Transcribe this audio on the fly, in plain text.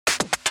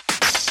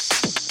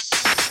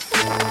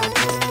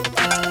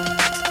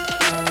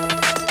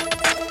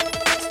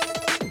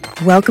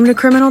Welcome to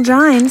Criminal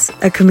Gines,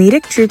 a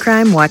comedic true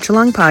crime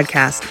watch-along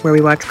podcast where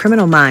we watch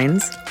Criminal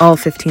Minds, all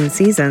 15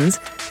 seasons,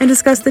 and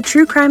discuss the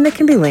true crime that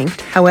can be linked,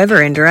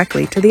 however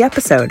indirectly, to the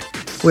episode.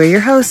 We're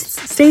your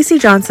hosts, Stacey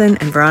Johnson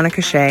and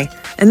Veronica Shea,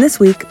 and this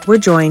week we're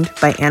joined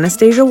by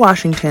Anastasia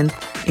Washington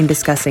in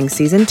discussing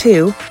Season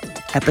 2,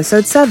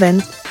 Episode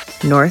 7,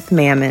 North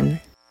Mammon.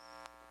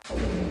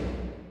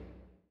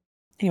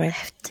 Anyway. I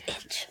have to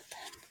itch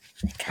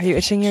them. Are you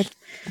itching your...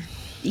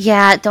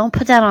 Yeah, don't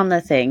put that on the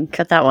thing.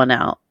 Cut that one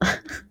out.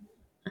 Oh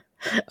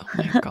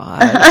my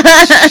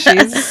god.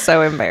 She's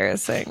so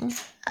embarrassing.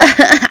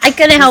 I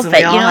couldn't help it.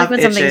 You know, like when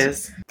itches.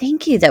 something's...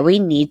 Thank you that we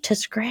need to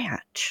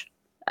scratch.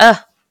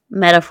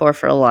 Metaphor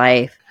for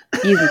life.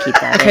 You can keep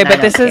that Okay, in.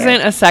 but this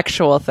isn't a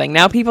sexual thing.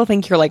 Now people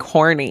think you're like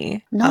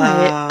horny. No.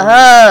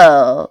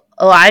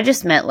 I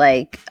just meant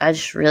like, I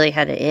just really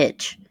had an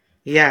itch.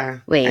 Yeah.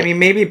 Wait. I mean,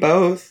 maybe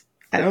both.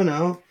 I don't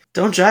know.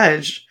 Don't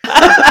judge.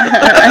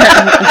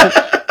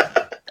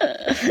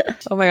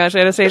 Oh my gosh,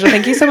 Anastasia,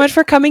 thank you so much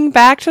for coming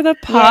back to the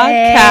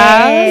podcast.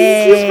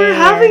 Thank you for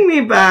having me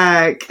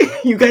back.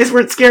 You guys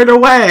weren't scared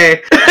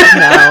away.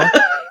 No.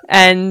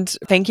 And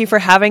thank you for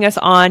having us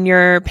on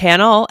your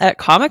panel at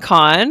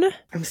Comic-Con.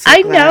 I'm so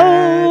I glad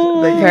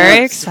know. that you Very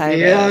got excited.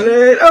 to be on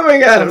it. Oh my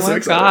god, I'm Oh so my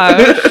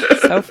excited.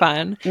 gosh, so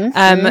fun.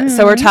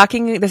 So we're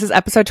talking, this is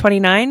episode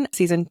 29,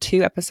 season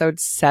 2, episode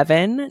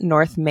 7,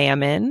 North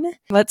Mammon.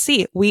 Let's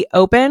see. We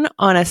open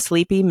on a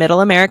sleepy middle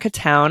America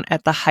town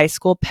at the high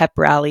school pep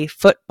rally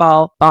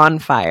football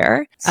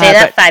bonfire. Say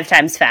that 5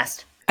 times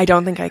fast. I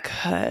don't think I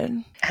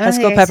could. I High don't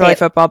school think I pep say rally it.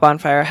 football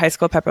bonfire. High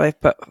school pep rally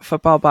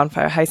football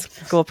bonfire. High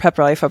school pep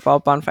rally football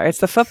bonfire. It's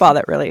the football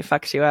that really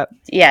fucks you up.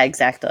 Yeah,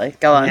 exactly.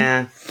 Go on.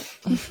 Yeah.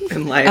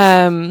 In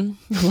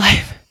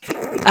life.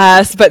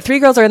 But 3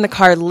 girls are in the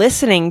car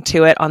listening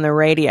to it on the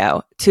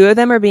radio. 2 of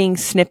them are being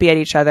snippy at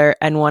each other,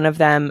 and one of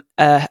them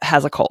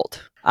has a cold.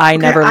 I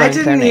never learned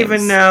their didn't names.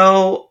 even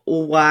know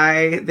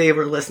why they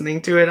were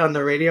listening to it on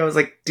the radio. I was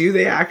like, do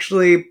they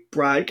actually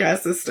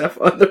broadcast this stuff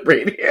on the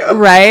radio?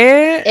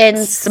 Right?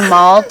 In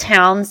small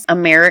towns,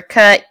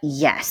 America,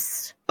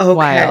 yes. Okay.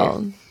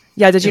 Wild.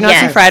 Yeah, did you not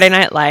see Yes. Friday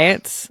Night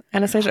Lights,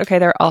 Anastasia? Okay,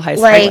 they're all high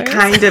school. Like, I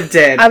kind of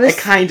did. I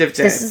kind of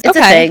did. It's Okay.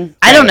 a thing.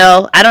 I don't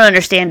know. I don't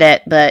understand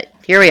it, but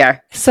here we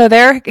are. So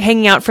they're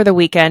hanging out for the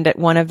weekend at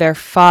one of their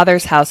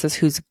father's houses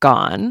who's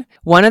gone.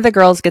 One of the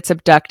girls gets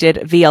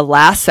abducted via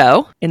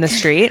lasso in the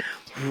street.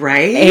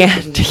 Right?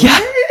 And yeah.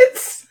 What?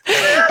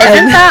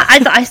 Isn't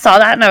that? I saw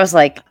that and I was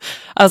like,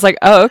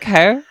 oh,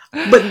 okay.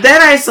 But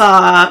then I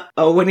saw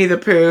Winnie the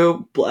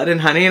Pooh, Blood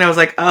and Honey, and I was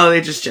like, oh,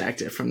 they just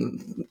jacked it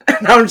from...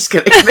 No, I'm just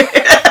kidding.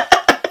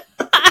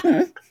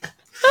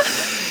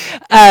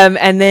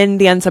 And then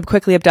the unsub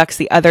quickly abducts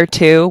the other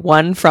 2,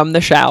 one from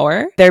the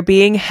shower. They're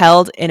being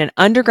held in an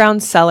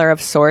underground cellar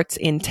of sorts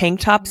in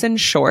tank tops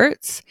and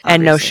shorts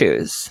and no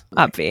shoes,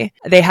 obvi.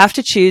 They have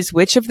to choose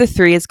which of the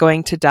 3 is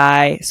going to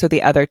die so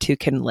the other 2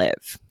 can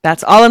live.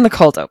 That's all in the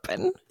cold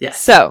open. Yes.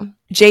 So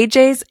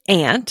JJ's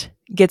aunt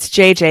gets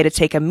JJ to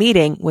take a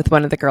meeting with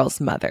one of the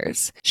girls'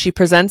 mothers. She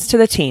presents to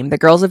the team. The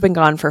girls have been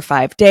gone for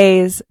 5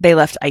 days. They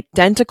left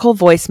identical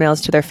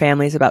voicemails to their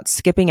families about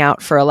skipping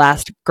out for a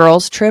last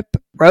girls'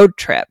 road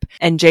trip.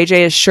 And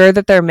JJ is sure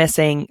that they're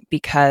missing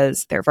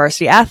because they're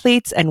varsity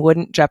athletes and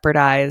wouldn't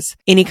jeopardize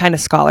any kind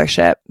of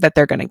scholarship that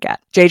they're going to get.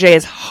 JJ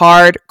is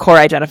hardcore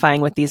identifying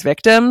with these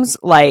victims,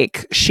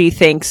 like she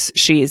thinks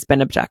she's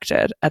been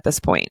abducted at this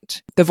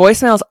point. The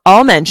voicemails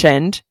all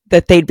mentioned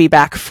that they'd be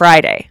back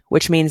Friday,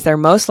 which means they're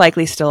most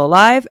likely still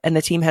alive, and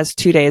the team has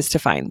 2 days to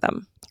find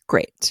them.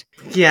 Great.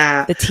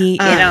 Yeah. The team...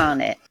 get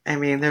on it. I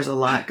mean, there's a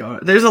lot to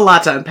unpack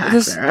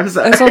there. I'm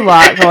sorry. There's a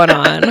lot going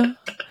on.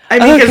 I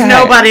mean, because Okay.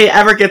 nobody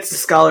ever gets a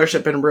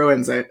scholarship and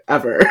ruins it,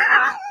 ever.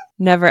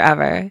 Never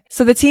ever.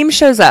 So the team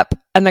shows up,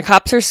 and the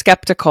cops are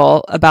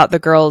skeptical about the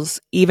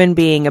girls even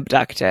being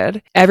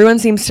abducted. Everyone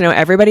seems to know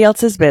everybody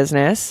else's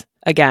business.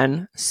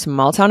 Again,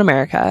 small town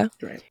America.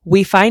 Right.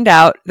 We find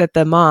out that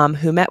the mom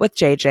who met with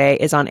JJ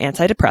is on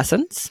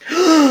antidepressants.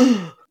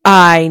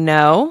 I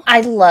know. I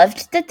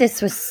loved that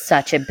this was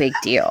such a big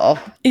deal.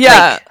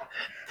 Yeah.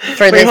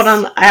 For Wait, this. hold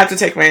on. I have to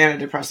take my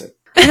antidepressant.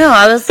 No,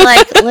 I was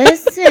like,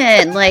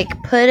 listen, like,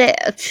 put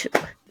it.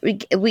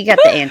 We got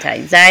the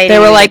anti-anxiety. They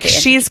were we got like, the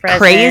she's antidepressant.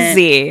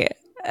 crazy.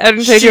 And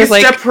JJ She's was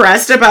like,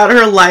 depressed about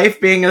her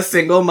life being a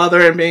single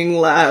mother and being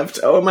left.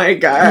 Oh my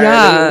god.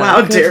 Yeah,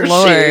 How good dare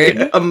Lord. she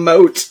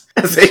emote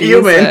as a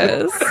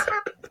human. Jesus.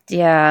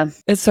 Yeah.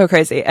 It's so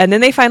crazy. And then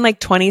they find like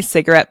 20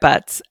 cigarette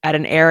butts at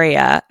an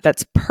area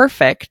that's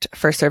perfect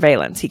for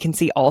surveillance. He can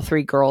see all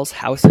 3 girls'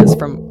 houses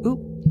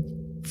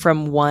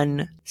from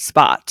one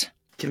spot.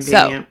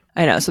 Convenient. So,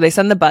 I know. So they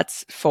send the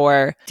butts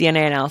for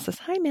DNA analysis.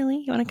 Hi,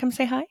 Millie. You want to come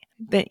say hi?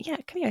 But yeah,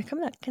 come here. Come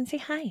look. Come say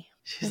hi.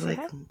 She's like,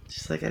 I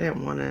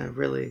didn't want to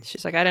really.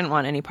 She's like, I didn't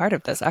want any part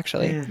of this,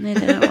 actually. Yeah. I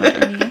didn't want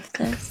any of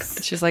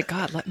this. She's like,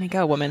 God, let me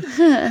go, woman.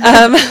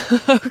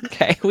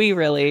 Okay, we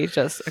really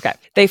just, okay.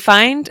 They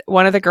find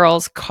one of the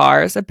girls'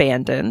 cars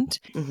abandoned,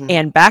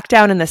 and back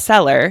down in the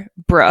cellar,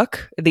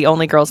 Brooke, the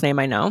only girl's name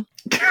I know,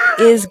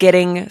 is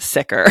getting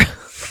sicker.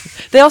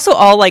 They also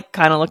all like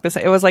kind of look the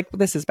same. It was like,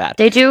 this is bad.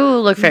 They do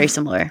look very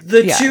similar.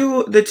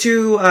 The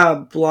two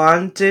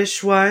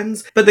blondish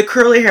ones, but the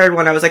curly haired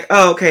one, I was like,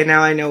 oh, okay,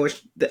 now I know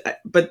which.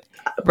 But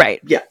right,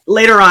 yeah.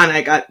 Later on,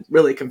 I got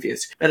really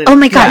confused. Oh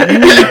my god,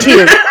 me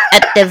too.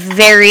 At the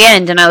very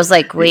end, and I was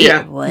like,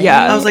 wait, what?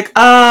 Yeah, I was like,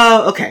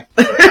 oh, okay.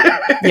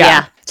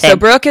 Yeah. So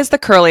Brooke is the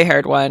curly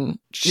haired one.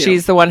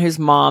 She's the one whose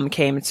mom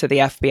came to the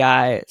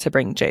FBI to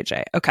bring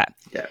JJ. Okay.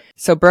 Yeah.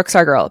 So Brooke's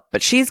our girl,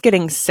 but she's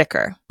getting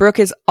sicker. Brooke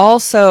is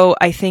also,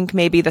 I think,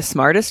 maybe the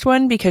smartest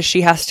one because she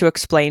has to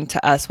explain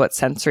to us what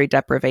sensory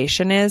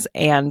deprivation is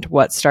and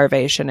what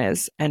starvation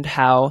is and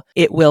how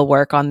it will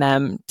work on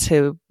them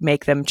to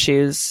make them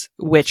choose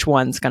which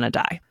one's going to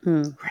die.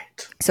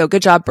 Right. So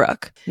good job,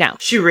 Brooke. Now.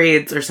 She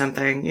reads or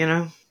something, you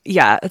know?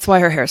 Yeah, that's why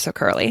her hair's so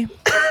curly.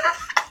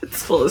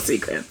 It's full of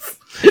secrets.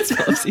 It's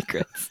full of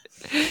secrets.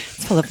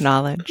 It's full of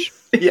knowledge.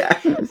 Yeah.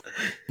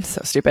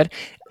 So stupid.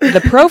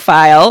 The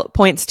profile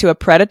points to a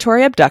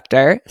predatory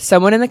abductor,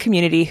 someone in the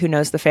community who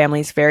knows the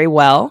families very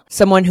well,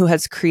 someone who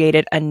has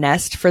created a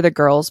nest for the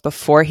girls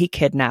before he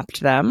kidnapped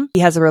them. He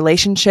has a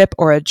relationship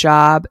or a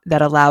job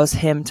that allows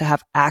him to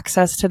have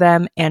access to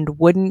them and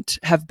wouldn't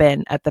have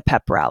been at the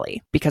pep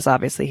rally because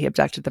obviously he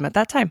abducted them at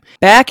that time.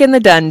 Back in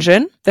the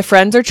dungeon, the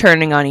friends are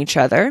turning on each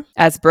other.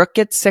 As Brooke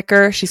gets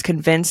sicker, she's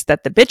convinced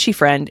that the bitchy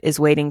friend is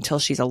waiting till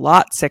she's a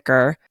lot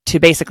sicker to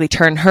basically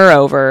turn her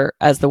over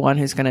as the one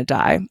who's going to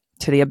die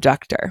to the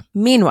abductor.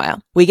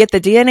 Meanwhile, we get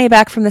the DNA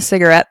back from the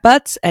cigarette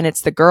butts and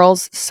it's the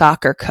girl's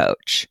soccer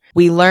coach.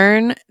 We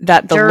learn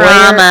that the lawyer...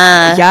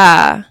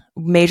 Yeah,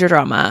 major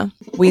drama.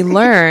 We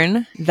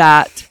learn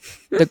that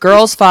the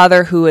girl's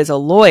father, who is a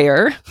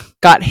lawyer,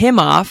 got him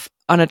off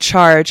on a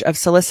charge of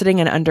soliciting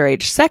an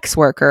underage sex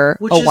worker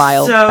a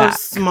while back. Which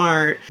is so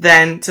smart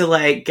then to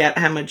like get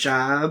him a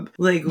job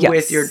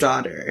with your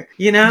daughter,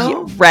 you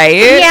know? Yeah, right?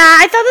 Yeah,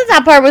 I thought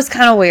that part was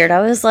kind of weird.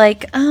 I was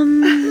like,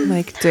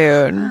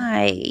 dude.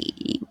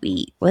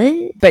 Wait,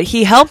 what? But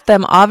he helped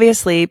them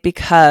obviously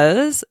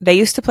because they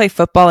used to play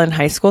football in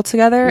high school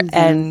together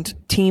and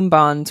team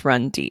bonds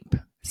run deep.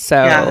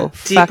 So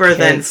deeper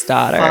than his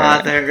daughter.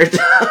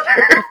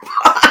 Father-daughter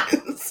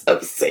bonds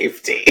of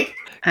safety.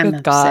 I'm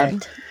Good God.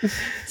 upset.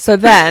 So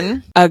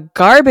then a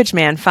garbage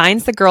man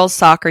finds the girls'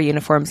 soccer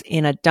uniforms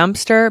in a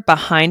dumpster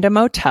behind a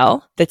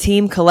motel. The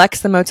team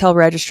collects the motel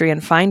registry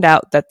and find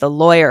out that the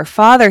lawyer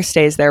father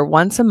stays there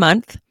once a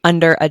month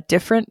under a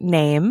different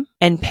name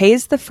and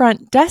pays the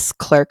front desk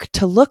clerk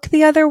to look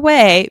the other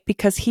way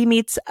because he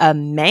meets a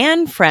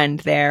man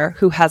friend there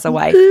who has a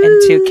wife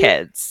and 2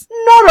 kids.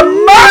 Not a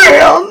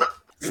man!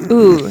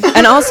 Ooh.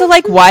 And also,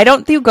 why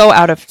don't you go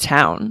out of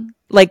town?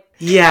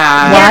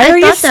 Yeah. Why are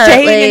you thought that,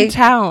 staying in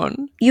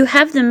town? You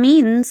have the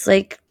means,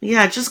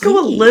 yeah, just go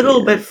a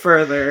little bit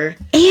further.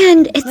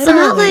 And it's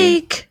not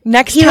like...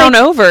 Next town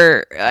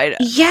over.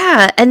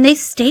 Yeah, and they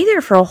stay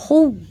there for a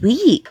whole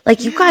week.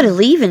 You gotta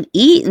leave and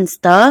eat and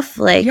stuff.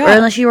 Or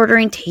unless you're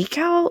ordering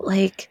takeout,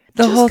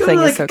 The just whole go thing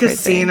to, is so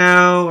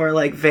casino or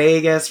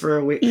Vegas for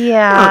a week.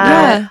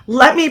 Yeah.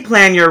 Let me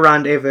plan your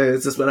rendezvous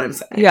is what I'm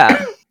saying.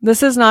 Yeah.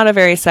 This is not a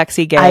very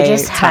sexy gay I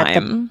just time.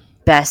 had the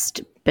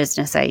best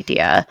business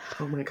idea.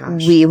 Oh my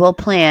gosh. We will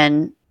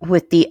plan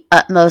with the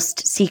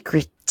utmost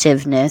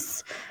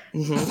secretiveness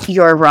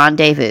your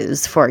rendezvous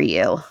for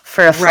you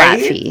for a flat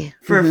fee.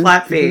 For a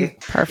flat fee.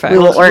 Perfect. We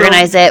will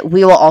organize it.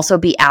 We will also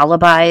be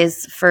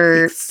alibis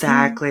for...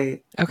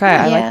 Exactly. Okay,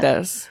 I like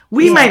this.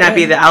 We might not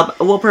be the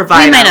we'll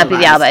provide We might not be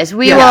the alibis.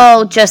 We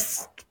will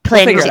just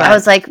plan. We'll figure it I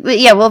was like,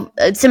 yeah, well,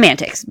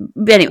 semantics.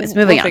 Anyways,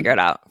 moving on. Figure it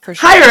out for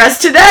sure. Hire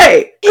us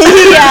today!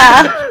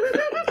 Yeah.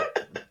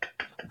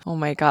 Oh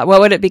my God.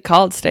 What would it be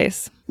called,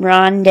 Stace?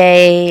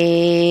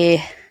 Rendezvous.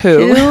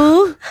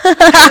 Who?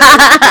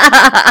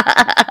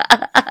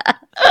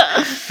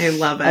 I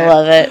love it. I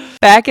love it.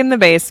 Back in the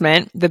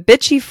basement, the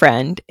bitchy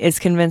friend is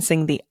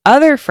convincing the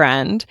other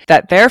friend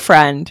that their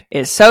friend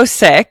is so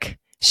sick,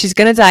 she's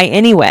going to die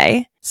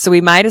anyway. So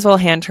we might as well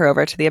hand her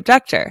over to the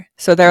abductor.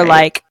 So they're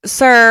like,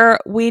 sir,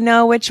 we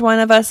know which one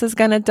of us is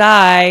going to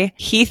die.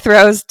 He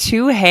throws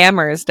 2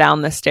 hammers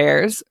down the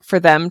stairs for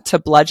them to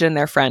bludgeon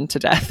their friend to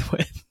death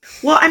with.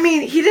 Well, I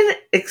mean, he didn't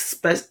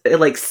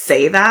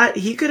say that.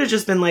 He could have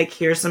just been like,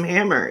 here's some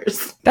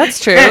hammers.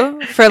 That's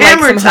true. For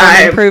Hammer some time.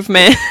 home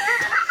improvement.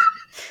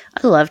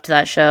 I loved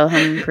that show,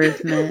 Home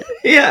Improvement.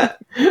 Yeah.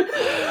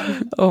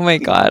 Oh my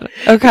God.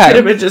 Could Okay.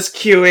 have been just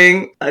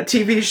cueing a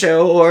TV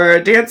show or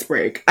a dance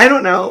break. I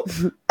don't know.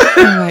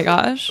 Oh my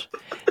gosh.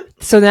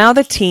 So now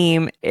the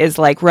team is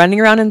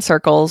running around in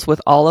circles with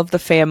all of the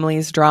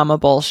family's drama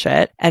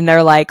bullshit. And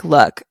they're like,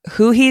 look,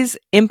 who he's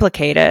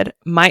implicated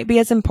might be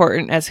as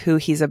important as who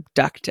he's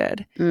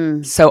abducted.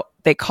 So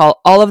they call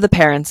all of the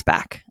parents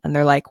back and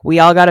they're like, we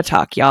all got to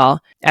talk,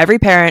 y'all. Every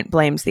parent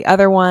blames the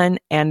other one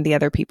and the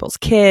other people's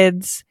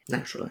kids.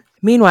 Naturally.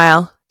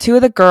 Meanwhile, 2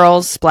 of the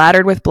girls,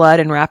 splattered with blood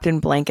and wrapped in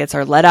blankets,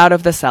 are let out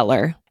of the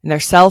cellar. And their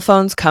cell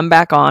phones come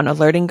back on,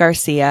 alerting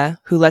Garcia,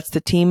 who lets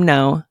the team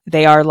know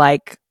they are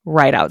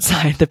right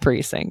outside the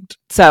precinct.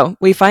 So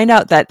we find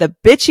out that the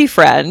bitchy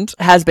friend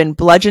has been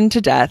bludgeoned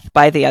to death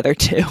by the other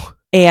 2.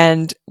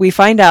 And we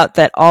find out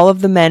that all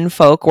of the men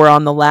folk were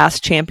on the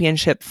last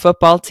championship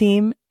football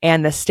team,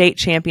 and the state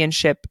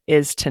championship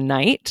is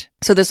tonight.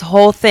 So this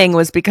whole thing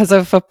was because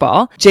of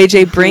football.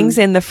 JJ brings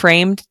in the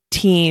framed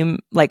team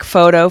like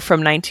photo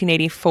from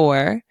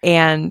 1984,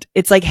 and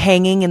it's like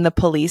hanging in the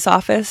police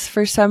office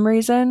for some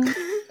reason.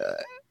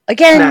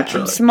 Again,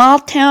 Naturally. small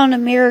town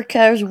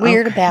America is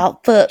weird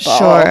about football.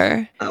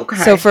 Sure. Okay.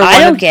 So for I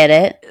don't get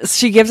it.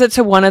 she gives it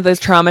to one of those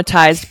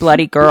traumatized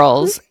bloody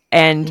girls,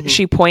 and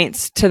she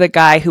points to the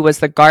guy who was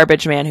the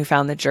garbage man who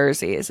found the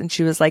jerseys, and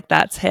she was like,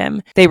 that's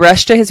him. They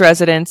rush to his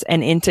residence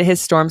and into his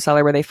storm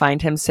cellar, where they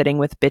find him sitting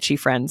with bitchy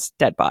friend's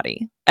dead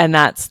body. And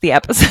that's the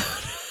episode.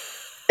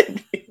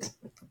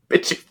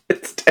 Bitchy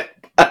friend's dead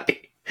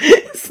body.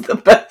 It's the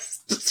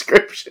best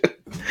description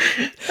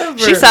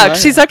ever.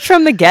 She sucked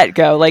from the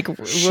get-go. Like,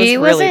 She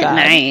was really wasn't bad.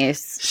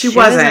 nice. She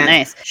wasn't.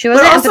 nice. She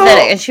wasn't But also,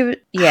 empathetic, and she was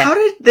How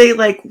did they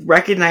like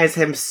recognize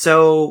him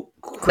so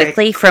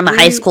quickly from a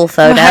high school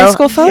photo. From a high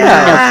school photo.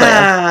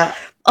 Yeah. No clue.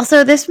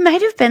 Also, this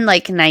might have been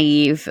like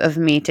naive of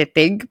me to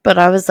think, but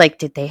I was like,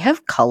 did they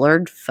have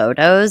colored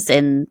photos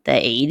in the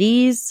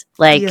 80s?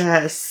 Like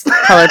Yes.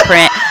 color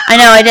print? I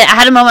know. I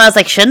had a moment. I was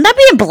like, shouldn't that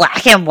be in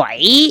black and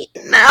white? It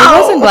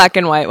was in black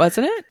and white,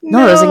 wasn't it?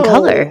 No, it was in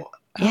color. Oh,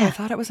 Yeah. I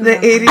thought it was in The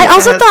black and 80s. white. I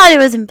also thought it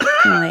was in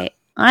black and white.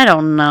 I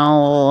don't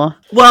know.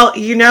 Well,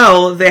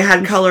 they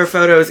had color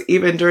photos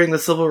even during the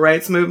civil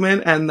rights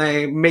movement, and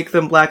they make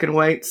them black and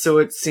white, so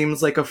it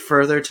seems like a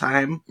further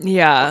time,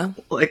 Yeah.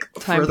 like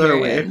Time further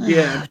period. away.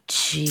 Yeah. Oh,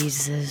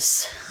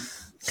 Jesus.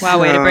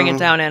 Wow, way to bring it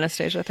down,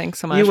 Anastasia. Thanks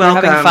so much. You're We're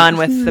having welcome. fun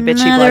with the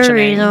bitchy Another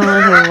bludgeoning. reason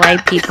why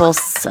white people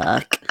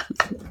suck.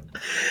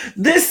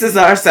 This is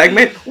our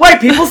segment.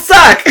 White people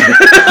suck. Can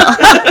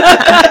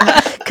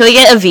we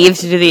get Aviv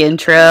to do the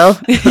intro?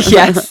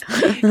 Yes.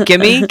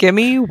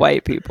 Gimme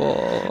white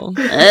people.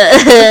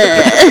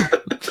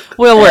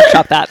 We'll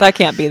workshop that. That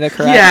can't be the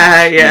correct.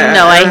 Yeah.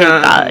 No, I hate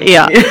that.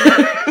 Yeah.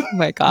 Oh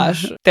my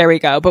gosh. There we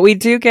go. But we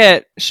do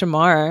get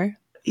Shamar.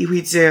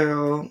 We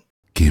do.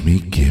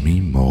 Gimme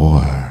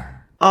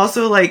more.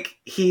 Also, like,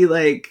 he,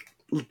 like,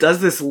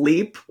 does this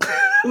leap.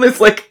 This,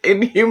 like,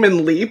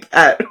 inhuman leap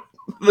at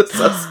the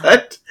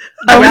suspect.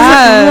 Oh,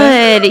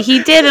 Yeah. good.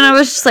 He did, and I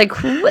was just like,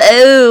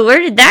 whoa, where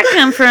did that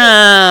come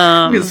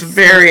from? He was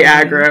very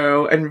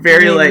aggro and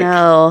very, like,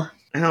 No.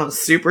 I don't know,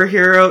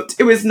 superhero.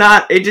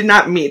 It did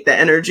not meet the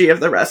energy of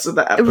the rest of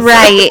the episode.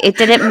 Right. It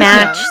didn't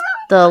match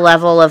the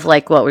level of,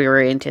 like, what we were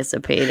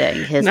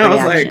anticipating his No, I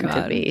was reaction like,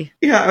 to God. be.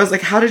 Yeah, I was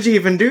like, how did you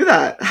even do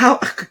that? How,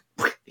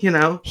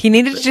 He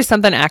needed to do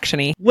something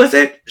actiony. Was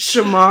it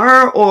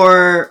Shamar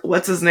or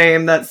what's his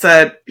name that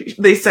said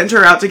they sent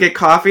her out to get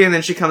coffee and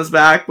then she comes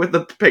back with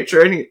the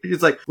picture and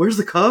he's like, where's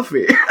the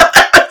coffee?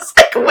 I was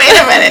like, wait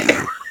a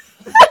minute.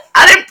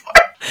 I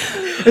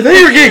thought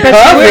you were getting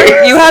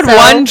coffee. You had So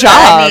one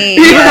job. funny.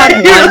 You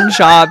had one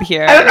job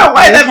here. I don't know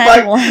why You that had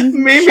like,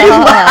 one made me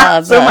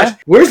laugh job. so much.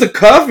 Where's the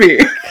coffee?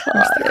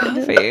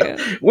 Coffee.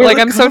 Where's Like,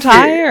 the I'm so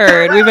coffee?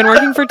 tired. We've been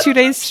working for 2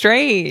 days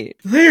straight.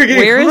 I thought you were getting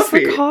Where is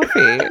coffee. the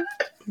coffee?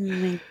 Oh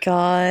my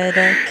god,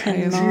 I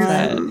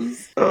cannot.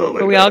 Oh my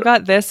But we all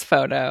got this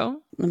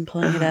photo. I'm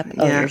pulling it up.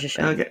 Oh, yeah. you're just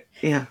showing. Okay.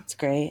 Yeah. It's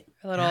great.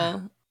 A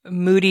little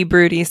moody,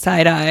 broody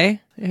side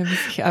eye.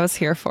 I was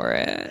here for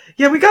it.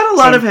 Yeah, we got a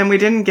lot Same. of him. We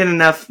didn't get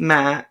enough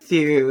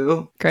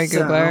Matthew. Grey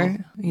so-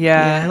 Goobler.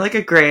 Yeah, I Yeah. like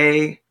a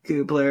gray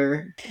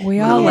goobler. We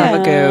all love a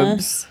Yeah.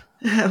 goobs.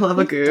 I love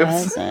a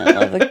goobs. Doesn't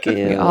love a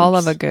goobs. We all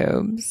love a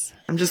goobs.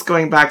 I'm just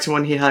going back to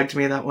when he hugged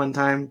me that one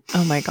time.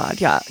 Oh my god,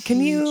 yeah. Can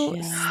you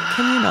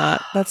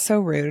not? That's so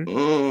rude.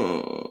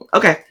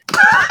 Okay.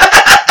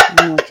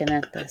 I'm looking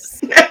at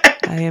this.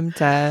 I am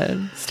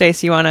dead.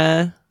 Stace, you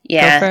wanna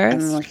Yeah, go I'm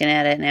first? looking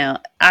at it now.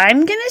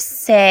 I'm gonna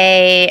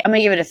say I'm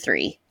gonna give it a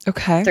 3.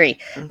 Okay. 3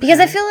 because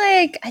I feel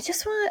like I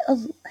just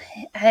want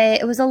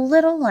it was a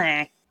little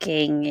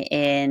lacking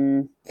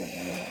in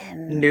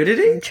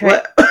Nudity? Try-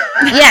 What?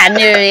 yeah,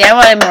 nudity.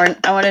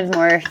 I wanted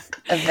more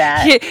of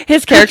that.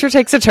 His character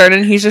takes a turn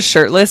and he's just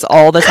shirtless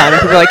all the time.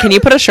 And people are like, can you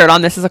put a shirt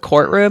on? This is a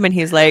courtroom. And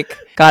he's like,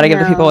 gotta give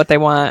the people what they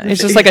want.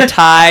 It's just like a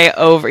tie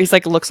over. He's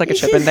like, looks like a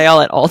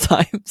Chippendale at all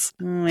times.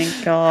 Oh my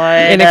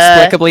god.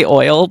 Inexplicably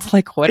oiled.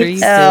 Like, what are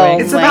you Oh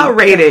doing? It's my about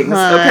ratings,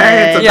 God.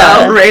 okay? It's Yeah.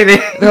 about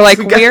ratings. They're like,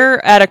 We got- we're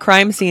at a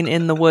crime scene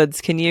in the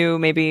woods. Can you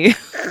maybe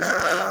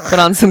put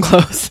on some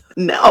clothes?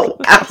 No,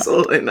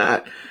 absolutely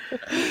not.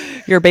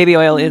 Your baby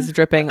oil is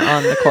dripping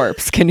on the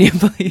corpse. Can you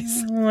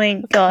please? Oh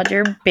my god,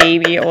 your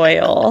baby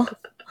oil.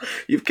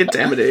 You've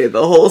contaminated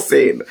the whole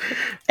scene.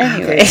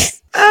 Anyway.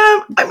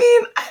 I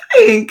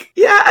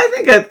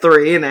think a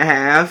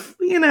 3.5.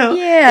 You know,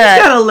 Yeah.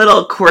 he's got a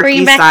little quirky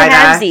Bring back side the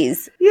eye.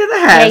 halvesies. Yeah, the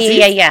Yeah,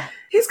 halvesies. yeah.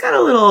 He's got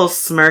a little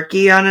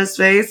smirky on his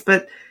face,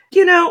 but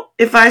you know,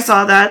 if I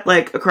saw that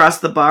like across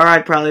the bar,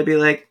 I'd probably be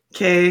like,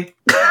 "Okay,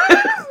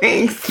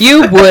 thanks."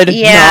 You would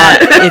Yeah.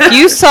 not. If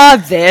you saw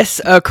this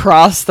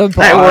across the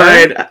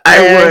bar,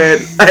 I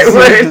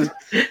would.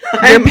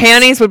 your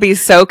panties would be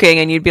soaking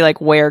and you'd be like,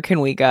 where can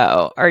we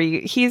go?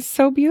 He's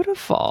so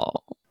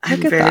beautiful. I'm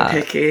Look at very that.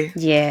 picky.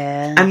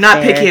 Yeah. I'm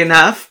not fair. picky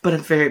enough, but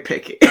I'm very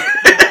picky.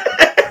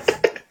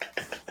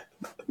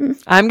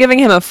 I'm giving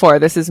him a 4.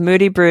 This is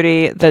moody,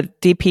 broody. The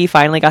DP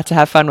finally got to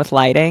have fun with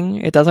lighting.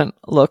 It doesn't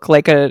look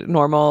like a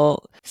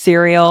normal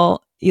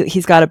serial.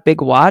 He's got a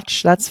big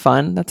watch. That's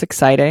fun. That's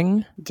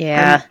exciting.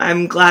 Yeah.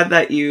 I'm glad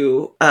that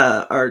you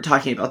are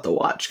talking about the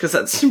watch because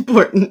that's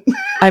important.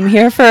 I'm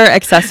here for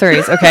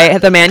accessories, okay?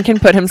 The man can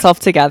put himself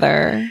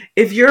together.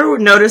 If you're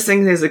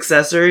noticing his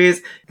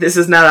accessories, this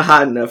is not a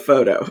hot enough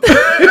photo.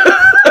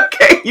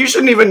 Okay, you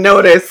shouldn't even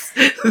notice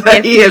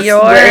that he is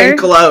wearing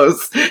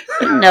clothes.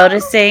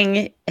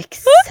 Noticing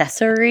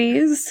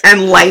accessories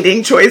and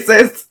lighting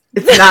choices.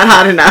 It's not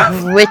hot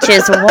enough. Which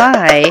is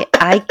why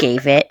I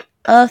gave it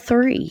a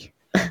 3.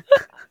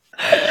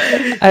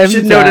 You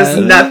should notice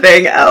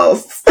nothing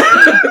else.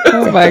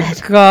 Oh my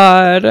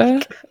god.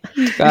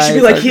 You should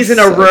be like, he's in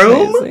a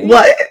room? Crazy.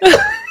 What?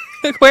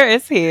 Where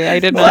is he? I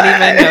did not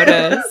even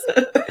notice.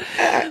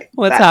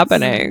 What's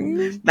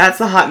happening? That's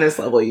the hotness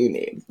level you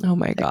need. Oh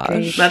my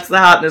gosh. That's the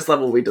hotness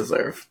level we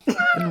deserve.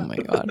 Oh my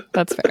god.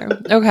 That's fair.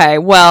 Okay,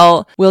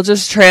 well, we'll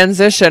just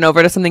transition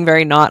over to something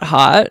very not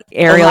hot.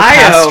 Ariel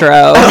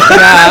Castro.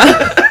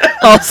 Yeah.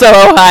 Also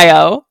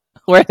Ohio,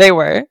 where they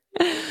were.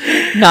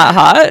 Not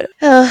hot.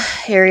 Oh,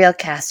 Ariel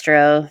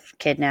Castro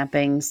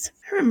kidnappings.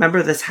 I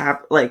remember this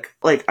like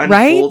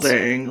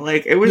unfolding. Right?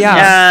 Like it was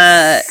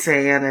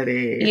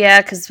insanity.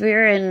 Yeah, because we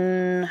were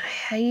in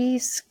high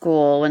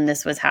school when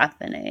this was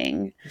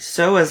happening.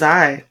 So was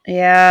I.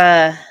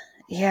 Yeah.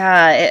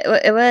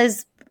 It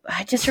was.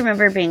 I just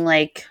remember being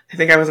like, I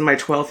think I was in my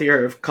 12th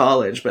year of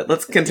college, but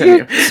let's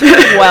continue.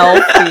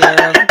 12th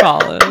year of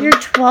college. Your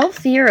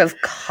 12th year of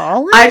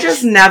college? I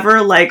just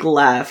never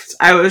left.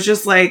 I was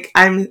just like,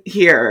 I'm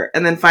here.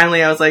 And then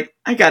finally I was like,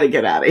 I gotta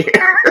get out of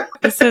here.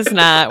 This is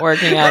not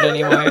working out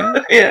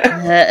anymore.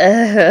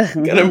 Yeah.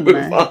 Gonna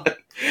move on.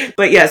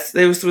 But yes,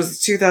 this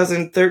was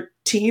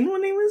 2013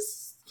 when he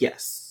was,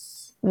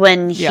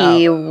 when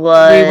he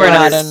was... We were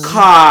not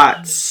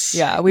caught.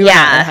 Yeah, we were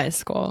not in high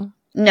school.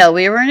 No,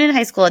 we weren't in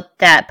high school at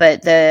that,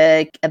 but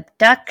the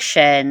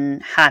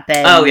abduction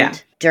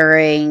happened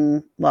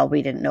during, well,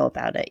 we didn't know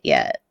about it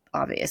yet,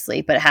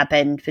 obviously, but it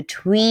happened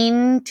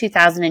between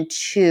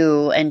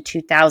 2002 and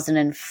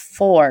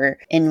 2004,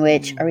 in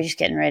which, are we just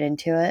getting right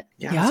into it?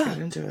 Yeah. Let's get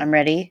into it. I'm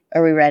ready.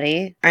 Are we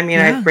ready? I mean,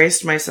 I've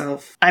braced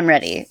myself. I'm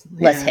ready.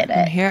 Let's hit it.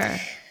 I'm here.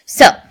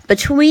 So,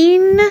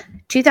 between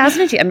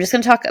 2002, I'm just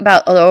going to talk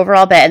about the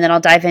overall bit, and then I'll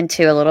dive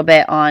into a little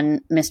bit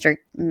on Mr.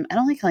 I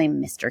don't like calling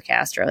him Mr.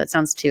 Castro. That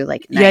sounds too,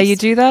 nice. Yeah, you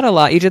do that a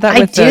lot. You did that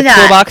with the that.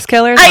 Toolbox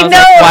Killers. I know.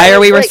 Like, why are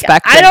we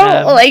respecting I don't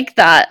him? like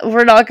that.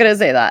 We're not going to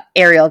say that.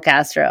 Ariel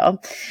Castro.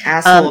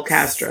 Asshole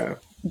Castro.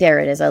 There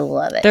it is. I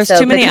love it. There's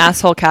too many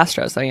asshole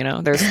Castros, so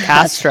There's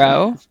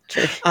Castro.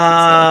 True.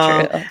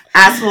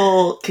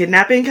 Asshole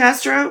kidnapping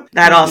Castro.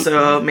 That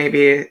also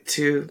maybe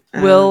to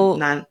we'll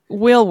work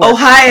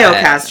Ohio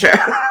Castro.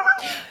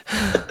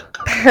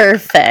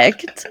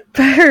 Perfect.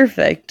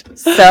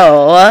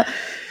 So,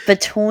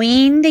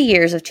 between the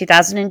years of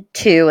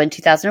 2002 and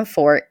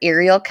 2004,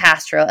 Ariel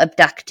Castro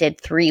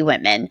abducted 3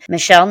 women: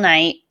 Michelle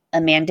Knight,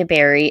 Amanda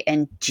Berry,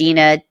 and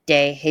Gina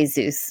De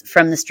Jesus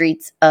from the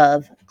streets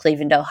of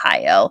Cleveland,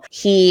 Ohio.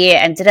 He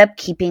ended up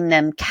keeping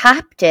them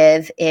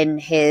captive in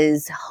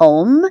his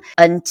home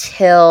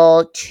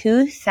until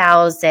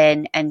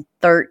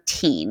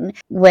 2013,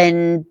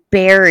 when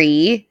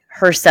Berry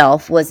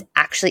herself was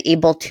actually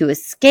able to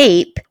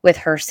escape with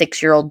her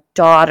 6-year-old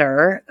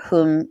daughter,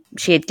 whom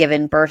she had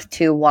given birth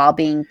to while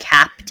being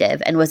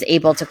captive, and was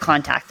able to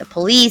contact the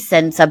police.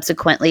 And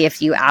subsequently, a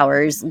few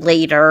hours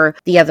later,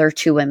 the other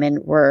 2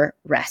 women were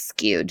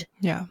rescued.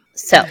 Yeah.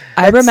 So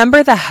I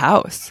remember the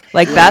house.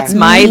 That's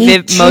my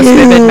most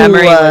vivid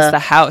memory was the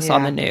house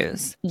on the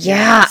news.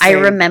 Yeah, I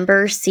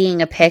remember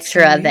seeing a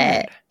picture of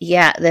it.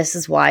 Yeah, this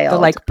is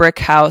wild. The brick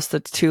house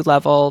that's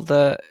 2-level.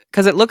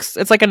 Because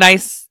it's like a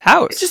nice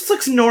house. It just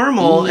looks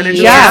normal, and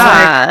it's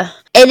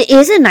it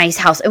is a nice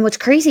house. And what's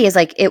crazy is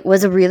it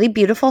was a really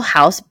beautiful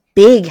house.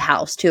 Big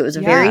house too. It was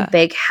a very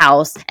big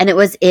house, and it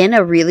was in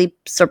a really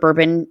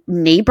suburban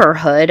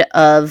neighborhood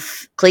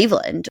of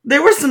Cleveland.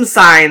 There were some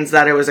signs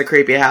that it was a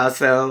creepy house,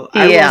 though.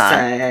 I will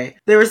say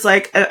there was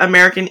an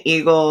American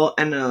eagle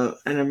and an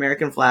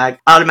American flag.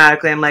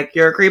 Automatically, I'm like,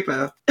 you're a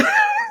creepo.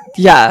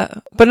 Yeah,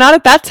 but not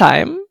at that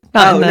time.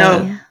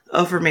 No.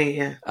 Oh, for me,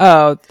 yeah.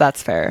 Oh,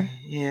 that's fair.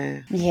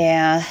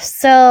 Yeah.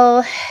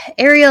 So,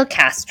 Ariel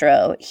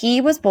Castro,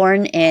 he was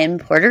born in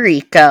Puerto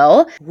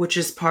Rico, which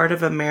is part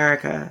of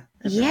America.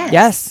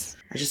 Yes.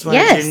 I just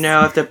wanted you to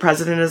know if the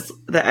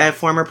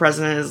former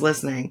president is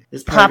listening,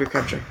 is part of your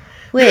country.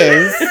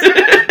 Quiz.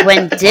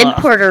 When did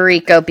Puerto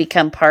Rico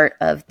become part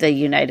of the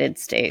United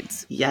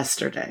States?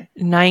 Yesterday.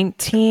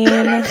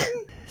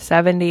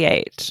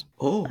 1978.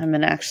 Oh. I'm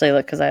going to actually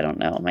look because I don't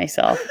know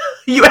myself.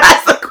 You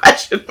asked the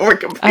question. We're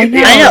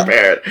completely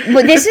unprepared.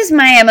 Well, this is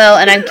my MO,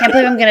 and I can't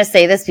believe I'm going to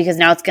say this because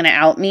now it's going to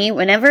out me.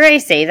 Whenever I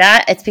say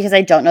that, it's because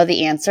I don't know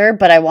the answer,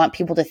 but I want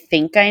people to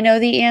think I know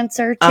the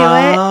answer to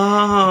it.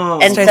 Oh.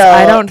 And so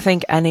I don't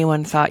think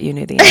anyone thought you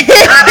knew the answer.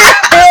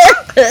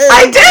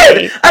 I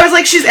did. I was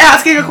like, she's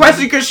asking a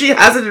question because she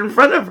has it in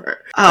front of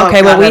her. Oh,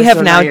 Okay, God, well, we I'm have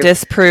so now naive.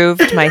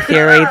 disproved my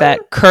theory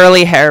that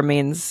curly hair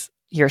means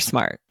you're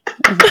smart.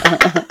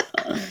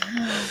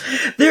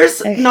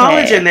 There's Okay.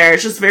 knowledge in there.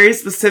 It's just very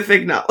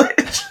specific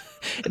knowledge.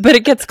 But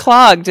it gets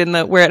clogged in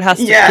the where it has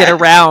to Yeah. get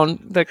around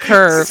the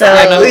curve. So-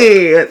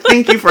 Exactly.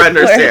 Thank you for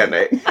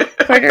understanding.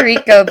 Puerto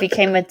Rico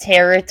became a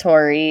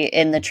territory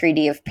in the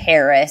Treaty of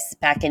Paris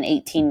back in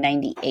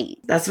 1898.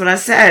 That's what I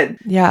said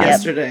Yeah.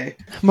 yesterday.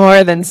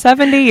 More than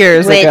 70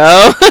 years Which-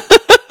 ago.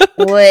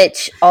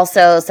 Which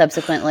also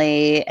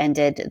subsequently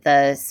ended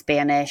the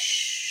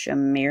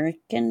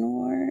Spanish-American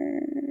War.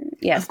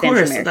 Yeah, Of course,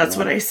 Spanish-American that's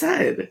War. what I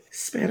said.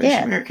 Spanish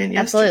Yeah, American.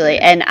 absolutely.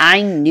 Yesterday. And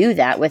I knew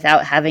that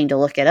without having to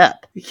look it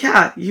up.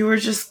 Yeah, you were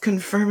just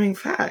confirming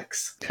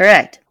facts.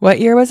 Correct.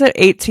 What year was it?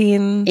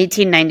 18.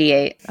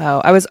 1898.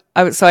 Oh, I was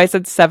so I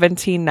said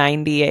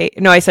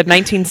 1798. No, I said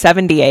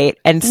 1978,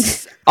 and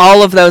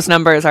all of those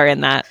numbers are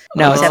in that.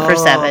 No, Except for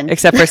 7.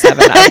 except for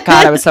 7.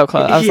 God, I was so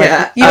close. I was Yeah.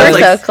 like, You I were was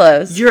so like,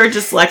 close. You're a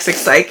dyslexic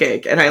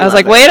psychic, and I was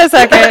like, wait a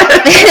second.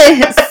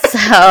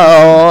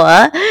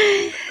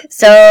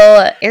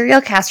 So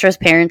Ariel Castro's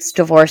parents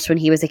divorced when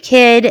he was a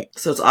kid.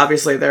 So it's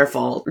obviously their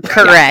fault.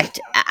 Correct.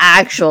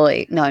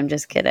 Actually, no, I'm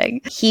just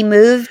kidding. He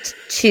moved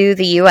to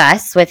the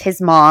U.S. with his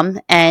mom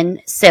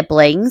and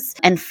siblings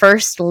and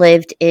first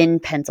lived in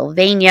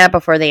Pennsylvania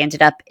before they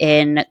ended up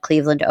in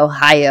Cleveland,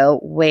 Ohio,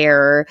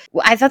 where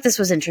I thought this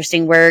was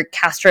interesting, where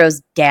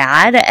Castro's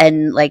dad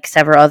and like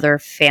several other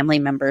family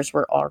members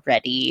were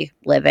already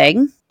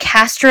living.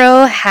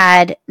 Castro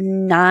had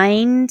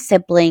 9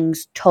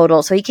 siblings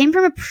total. So he came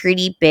from a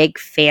pretty big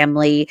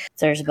family.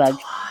 There's a bug.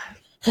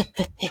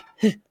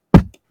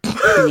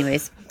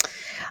 Anyways.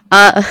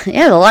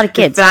 Yeah, a lot of If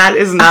kids. that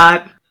is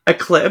not a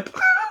clip,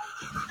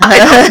 I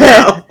don't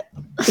know.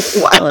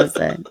 Wow.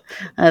 Listen,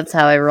 that's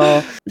how I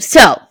roll.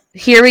 So,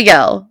 here we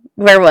go.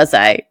 Where was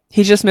I?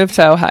 He just moved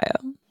to Ohio.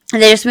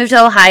 They just moved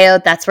to Ohio.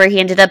 That's where he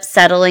ended up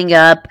settling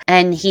up.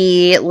 And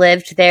he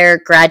lived there,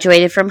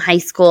 graduated from high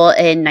school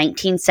in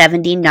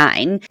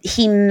 1979.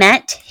 He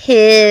met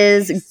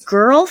his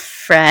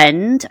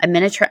girlfriend. I'm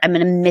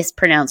gonna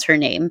mispronounce her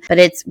name, but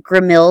it's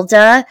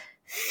Grimilda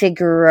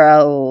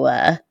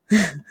Figueroa.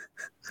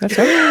 That's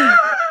right.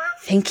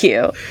 Thank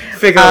you.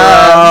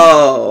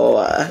 Figaro.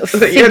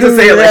 You have to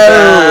say it like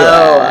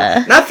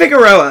that. Not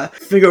Figueroa.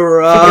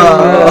 Figueroa.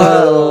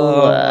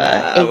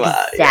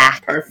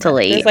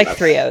 Exactly. There's like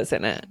 3 O's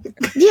in it.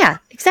 Yeah,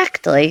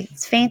 exactly.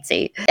 It's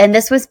fancy. And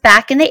this was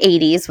back in the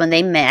 80s when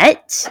they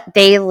met.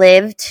 They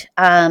lived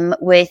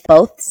with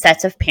both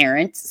sets of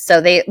parents.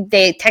 So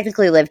they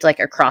technically lived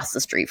like across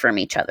the street from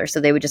each other. So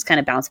they would just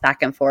kind of bounce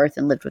back and forth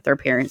and lived with their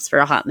parents for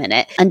a hot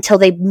minute until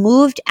they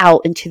moved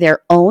out into their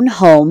own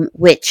home,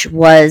 which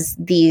was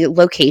the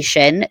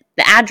location.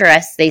 The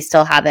address, they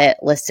still have it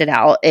listed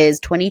out, is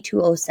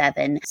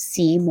 2207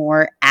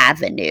 Seymour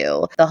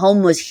Avenue. The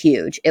home was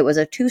huge. It was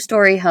a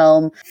 2-story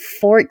home,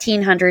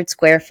 1,400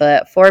 square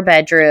foot,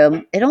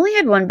 4-bedroom. It only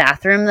had 1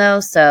 bathroom though,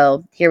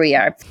 so here we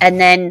are.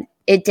 And then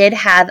it did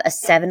have a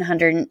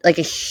 700, like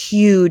a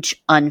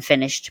huge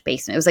unfinished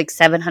basement. It was like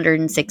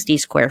 760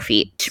 square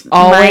feet.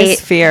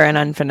 Always fear an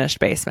unfinished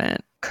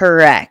basement.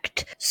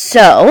 Correct.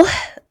 So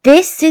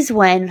this is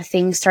when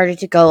things started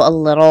to go a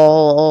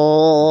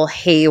little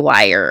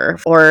haywire,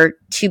 or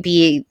to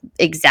be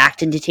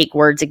exact and to take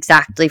words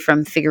exactly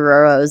from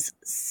Figueroa's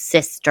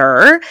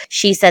sister.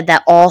 She said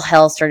that all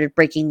hell started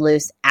breaking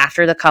loose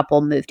after the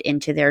couple moved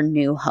into their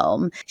new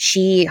home.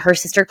 Her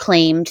sister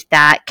claimed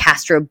that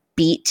Castro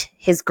beat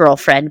his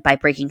girlfriend by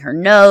breaking her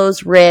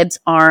nose, ribs,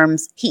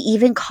 arms. He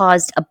even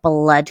caused a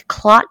blood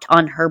clot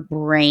on her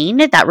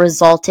brain that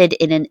resulted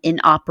in an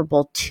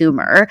inoperable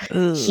tumor.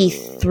 Ooh. He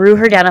threw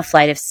her down a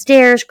flight of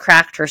stairs,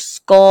 cracked her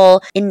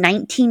skull. In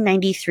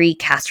 1993,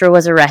 Castro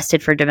was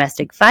arrested for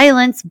domestic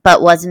violence,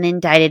 but wasn't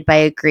indicted by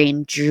a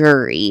grand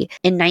jury.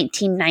 In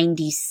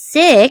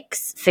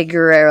 1996,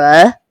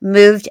 Figueroa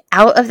moved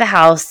out of the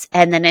house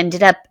and then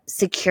ended up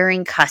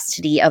securing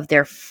custody of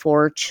their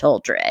 4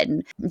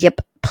 children.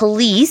 Yep.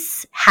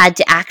 Police had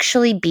to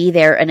actually be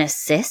there and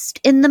assist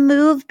in the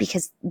move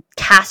because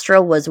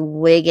Castro was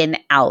wigging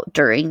out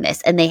during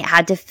this, and they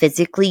had to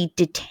physically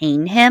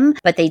detain him,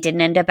 but they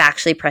didn't end up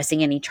actually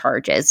pressing any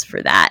charges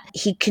for that.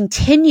 He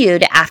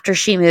continued after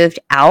she moved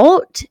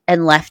out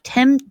and left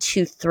him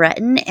to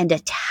threaten and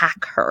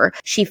attack her.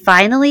 She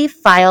finally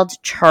filed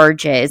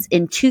charges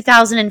in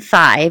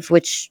 2005,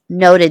 which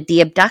noted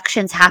the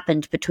abductions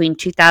happened between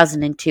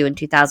 2002 and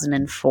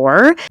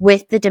 2004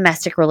 with the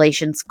Domestic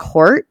Relations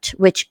Court,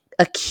 which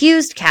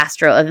accused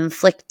Castro of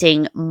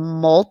inflicting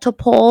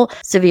multiple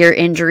severe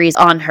injuries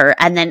on her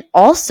and then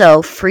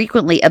also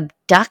frequently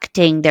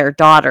abducting their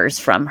daughters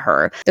from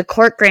her. The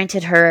court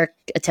granted her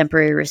a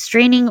temporary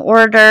restraining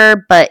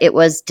order, but it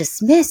was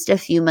dismissed a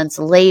few months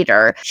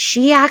later.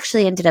 She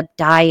actually ended up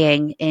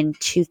dying in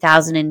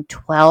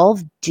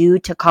 2012 due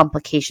to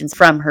complications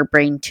from her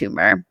brain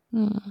tumor.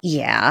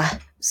 Yeah.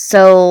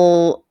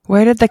 So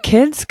Where did the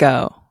kids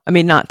go? I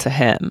mean, not to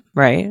him,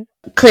 right?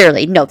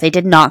 Clearly, no, they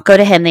did not go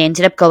to him. They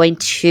ended up going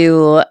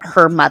to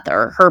her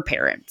mother, her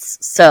parents.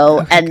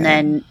 So, Okay, and good.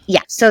 then,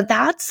 yeah. So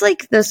that's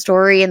like the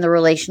story and the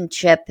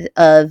relationship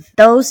of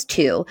those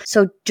two.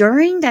 So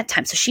during that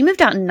time, so she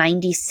moved out in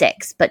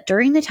 96, but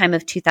during the time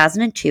of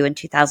 2002 and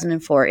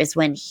 2004 is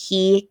when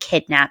he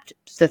kidnapped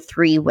the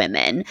 3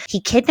 women.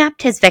 He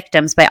kidnapped his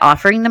victims by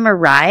offering them a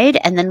ride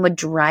and then would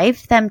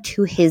drive them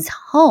to his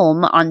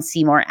home on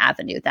Seymour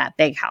Avenue, that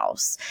big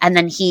house. And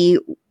then he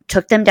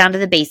took them down to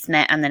the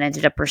basement and then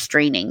ended up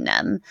restraining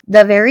them.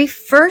 The very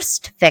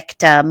first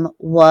victim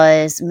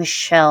was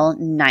Michelle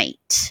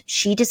Knight.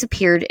 She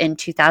disappeared in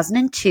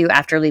 2002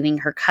 after leaving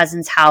her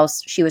cousin's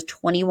house. She was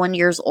 21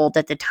 years old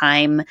at the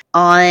time.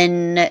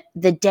 On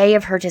the day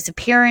of her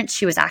disappearance,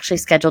 she was actually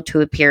scheduled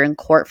to appear in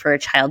court for a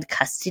child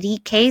custody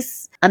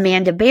case.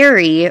 Amanda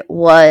Berry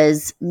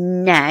was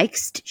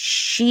next.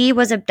 She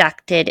was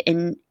abducted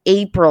in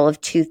April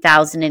of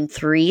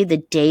 2003, the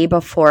day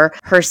before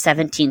her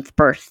 17th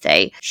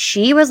birthday.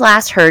 She was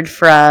last heard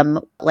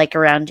from like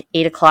around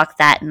 8 o'clock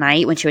that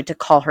night when she went to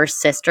call her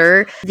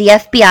sister. The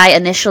FBI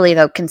initially,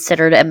 though,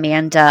 considered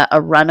Amanda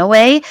a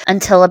runaway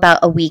until about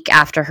a week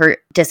after her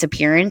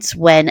disappearance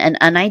when an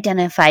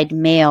unidentified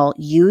male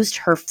used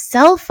her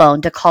cell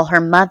phone to call her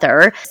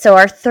mother. So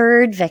our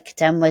third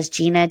victim was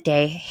Gina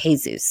de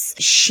Jesus.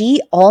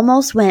 She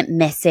almost went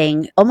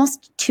missing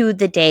almost to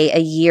the day a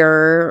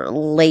year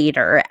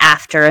later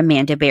after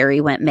Amanda Berry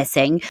went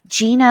missing.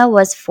 Gina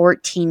was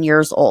 14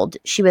 years old.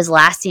 She was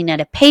last seen at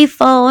a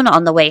payphone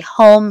on the way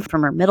home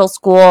from her middle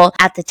school.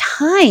 At the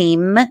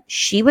time,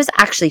 she was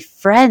actually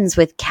friends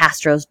with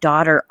Castro's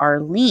daughter,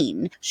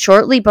 Arlene.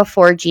 Shortly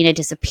before Gina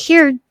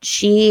disappeared,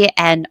 she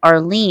and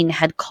Arlene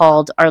had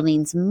called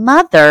Arlene's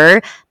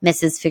mother,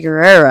 Mrs.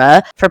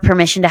 Figueroa, for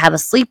permission to have a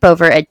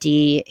sleepover at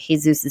De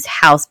Jesus's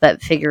house,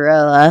 but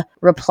Figueroa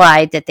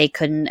replied that they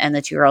couldn't and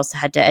the two girls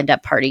had to end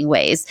up parting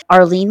ways.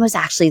 Arlene was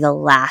actually the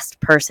last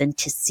person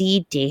to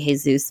see De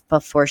Jesus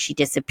before she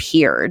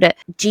disappeared.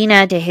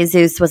 Gina de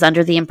Jesus was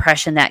under the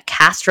impression that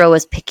Castro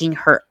was picking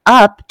her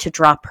up to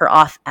drop her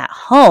off at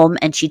home,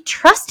 and she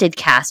trusted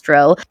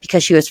Castro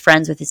because she was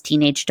friends with his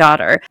teenage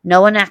daughter.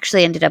 No one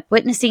actually ended up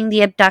witnessing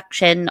the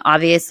abduction,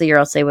 obviously, or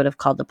else they would have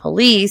called the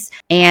police,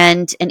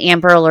 and an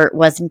Amber Alert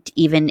wasn't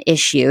even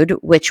issued,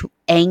 which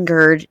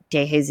angered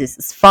De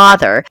Jesus'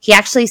 father. He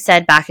actually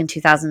said back in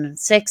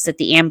 2006 that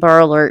the Amber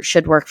Alert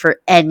should work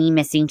for any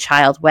missing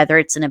child, whether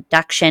it's an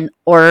abduction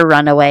or a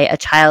runaway. A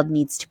child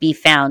needs to be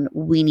found.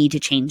 We need to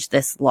change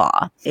this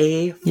law.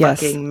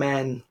 Fucking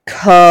men.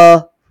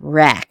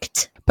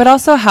 Correct. But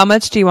also, how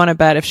much do you want to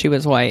bet if she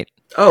was white?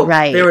 Oh,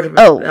 Right. They would have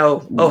been,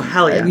 oh,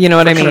 hell yeah. You know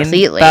what I mean?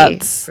 Completely.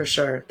 That's For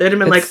sure. They'd have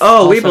been like, it's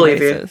oh, we also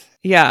believe you. racist.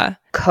 Yeah.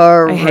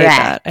 Correct. I hate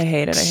that. I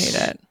hate it. I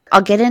hate it.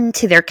 I'll get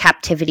into their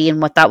captivity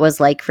and what that was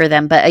like for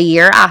them. But a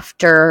year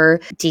after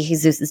De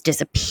Jesus'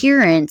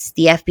 disappearance,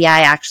 the FBI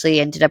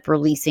actually ended up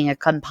releasing a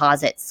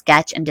composite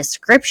sketch and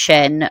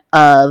description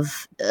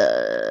of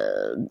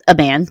a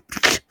man.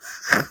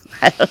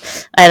 I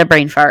had a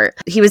brain fart.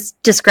 He was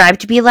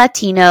described to be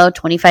Latino,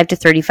 25 to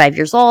 35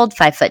 years old,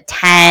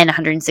 5'10",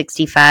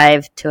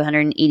 165 to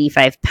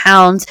 185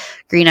 pounds,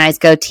 green eyes,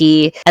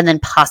 goatee, and then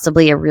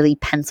possibly a really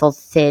pencil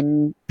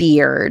thin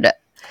beard.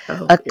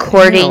 Oh,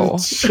 According Ew.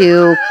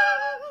 to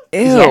Ew.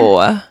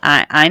 Yeah.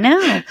 I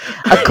know.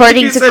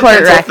 According You to said court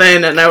pencil records.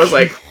 thin, and I was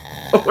like,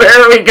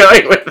 where are we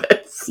going with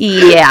this?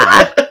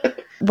 Yeah.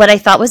 What I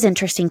thought was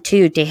interesting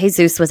too, De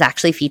Jesus was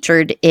actually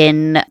featured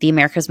in the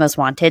America's Most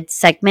Wanted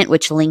segment,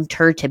 which linked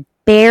her to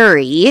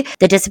Barry.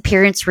 The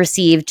disappearance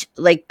received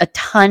like a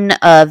ton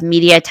of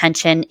media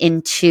attention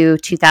into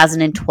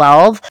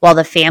 2012 while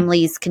the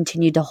families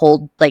continued to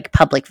hold like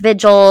public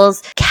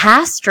vigils.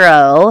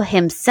 Castro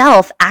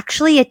himself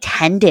actually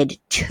attended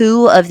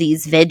 2 of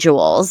these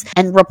vigils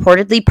and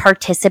reportedly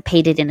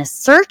participated in a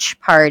search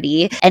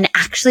party and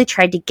actually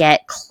tried to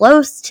get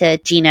close to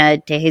Gina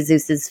de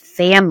Jesus's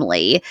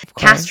family.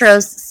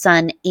 Castro's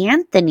son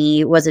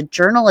Anthony was a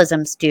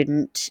journalism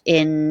student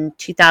in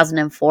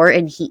 2004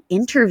 and he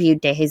interviewed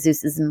De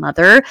Jesus's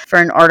mother for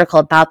an article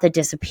about the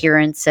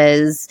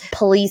disappearances.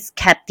 Police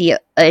kept the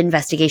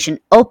investigation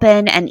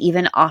open and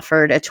even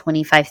offered a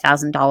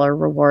 $25,000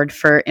 reward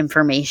for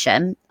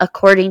information.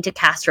 According to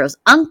Castro's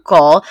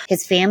uncle,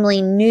 his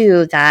family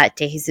knew that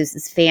De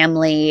Jesus's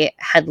family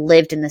had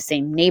lived in the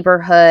same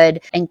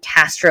neighborhood, and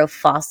Castro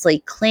falsely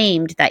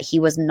claimed that he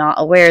was not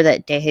aware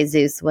that De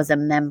Jesus was a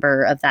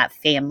member of that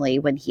family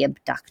when he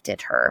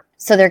abducted her.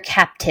 So their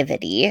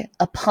captivity,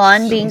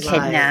 upon being lies.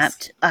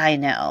 kidnapped, I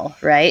know,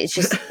 right? It's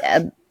just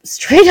a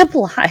straight up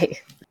lie.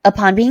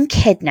 Upon being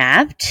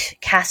kidnapped,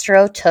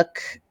 Castro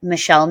took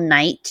Michelle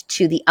Knight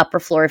to the upper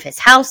floor of his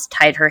house,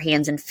 tied her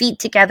hands and feet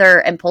together,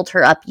 and pulled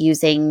her up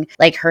using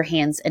like her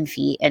hands and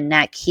feet and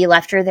neck. He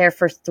left her there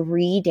for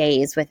 3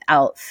 days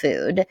without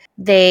food.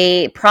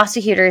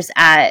 Prosecutors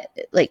at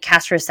like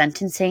Castro's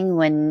sentencing,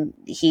 when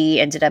he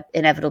ended up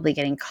inevitably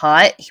getting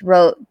caught, he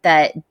wrote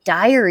that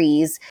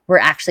diaries were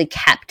actually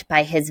kept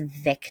by his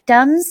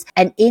victims.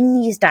 And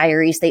in these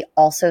diaries, they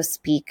also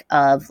speak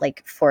of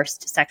like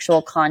forced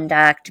sexual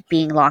conduct,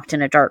 being locked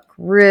in a dark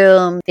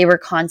room. They were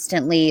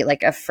constantly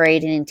like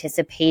afraid and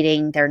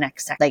anticipating their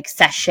next like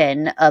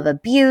session of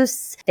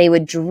abuse. They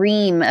would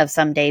dream of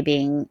someday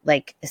being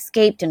like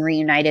escaped and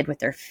reunited with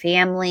their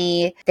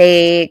family.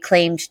 They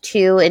claimed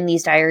too in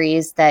these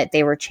diaries that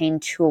they were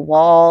chained to a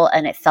wall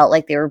and it felt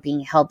like they were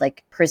being held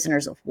like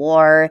prisoners of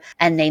war,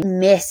 and they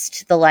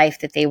missed the life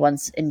that they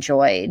once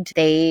enjoyed.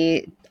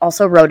 They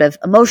also wrote of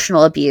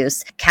emotional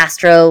abuse.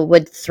 Castro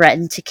would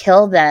threaten to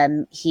kill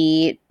them.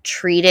 He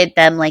treated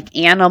them like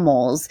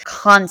animals.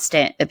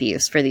 Constant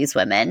abuse for these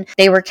women.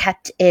 They were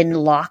kept in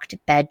locked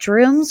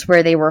bedrooms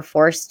where they were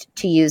forced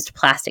to use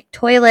plastic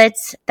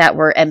toilets that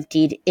were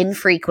emptied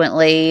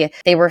infrequently.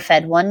 They were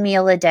fed 1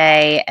 meal a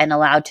day and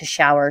allowed to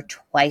shower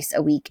twice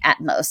a week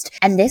at most.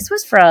 And this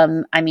was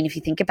from, I mean, if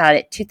you think about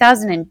it,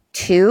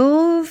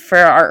 2002 for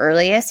our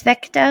earliest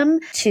victim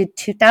to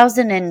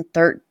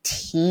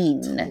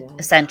 2013,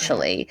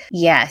 essentially.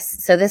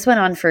 Yes. So this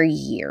went on for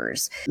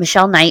years.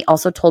 Michelle Knight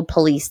also told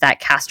police that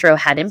Castro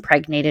had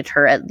impregnated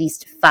her at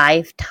least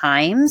 5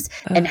 times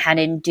and had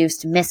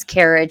induced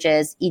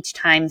miscarriages, each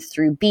time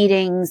through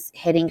beatings,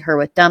 hitting her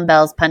with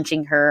dumbbells,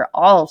 punching her,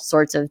 all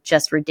sorts of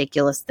just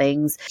ridiculous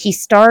things. He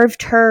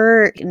starved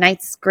her.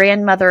 Knight's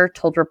grandmother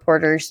told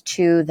reporters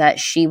too that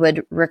she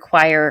would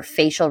require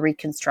facial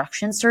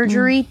reconstruction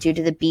surgery due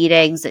to the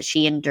beatings that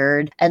she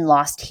endured and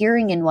lost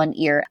hearing in one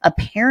ear.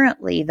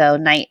 Apparently, though,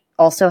 Knight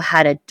also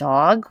had a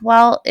dog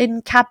while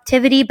in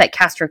captivity, but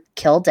Castro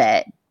killed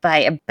it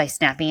by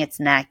snapping its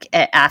neck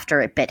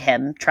after it bit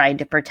him, trying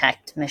to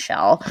protect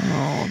Michelle.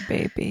 Oh,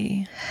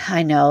 baby.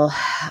 I know.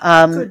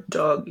 Good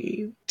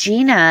doggy.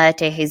 Gina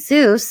De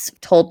Jesus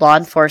told law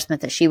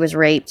enforcement that she was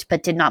raped,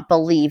 but did not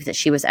believe that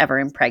she was ever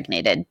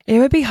impregnated. It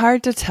would be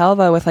hard to tell,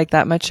 though, with like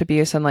that much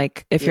abuse and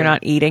like if you're not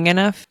eating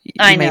enough, you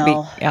I maybe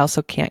know.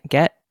 also can't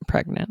get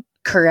pregnant.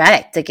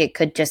 Correct. Like it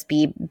could just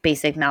be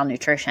basic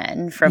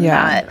malnutrition from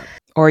that.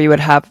 Or you would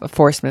have a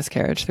forced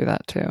miscarriage through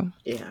that too.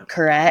 Yeah.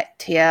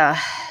 Correct. Yeah.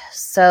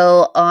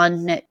 So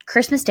on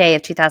Christmas Day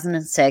of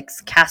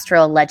 2006,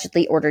 Castro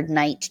allegedly ordered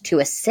Knight to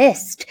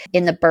assist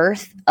in the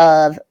birth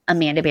of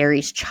Amanda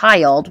Berry's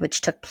child,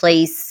 which took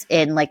place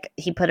in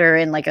he put her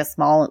in like a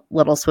small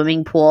little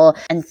swimming pool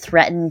and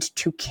threatened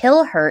to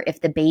kill her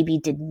if the baby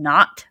did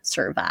not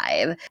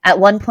survive. At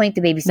one point,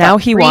 the baby stopped Now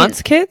he breathing.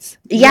 wants kids?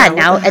 Yeah, what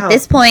now the at hell?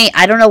 this point,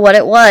 I don't know what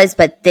it was,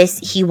 but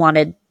he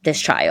wanted this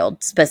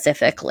child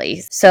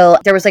specifically. So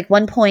there was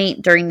one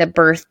point during the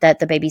birth that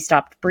the baby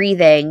stopped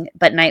breathing,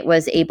 but Knight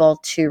was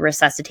able to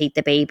resuscitate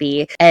the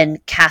baby,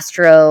 and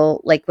Castro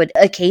would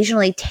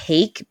occasionally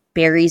take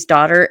Barry's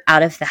daughter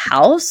out of the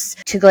house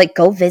to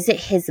go visit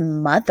his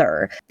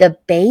mother. The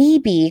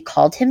baby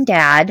called him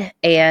dad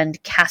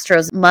and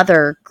Castro's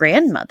mother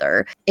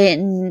grandmother.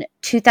 In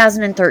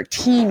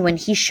 2013, when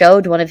he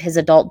showed one of his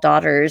adult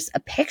daughters a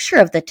picture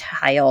of the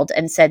child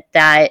and said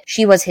that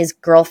she was his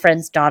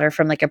girlfriend's daughter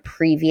from a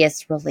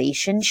previous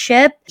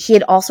relationship, he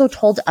had also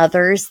told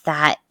others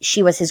that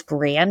she was his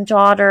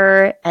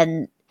granddaughter,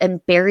 and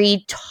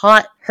Barry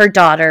taught her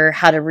daughter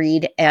how to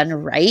read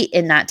and write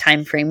in that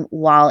time frame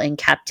while in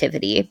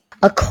captivity.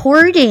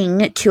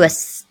 According to a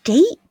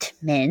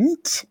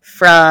statement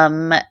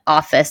from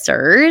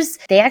officers,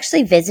 they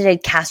actually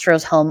visited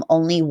Castro's home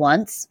only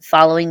once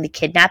following the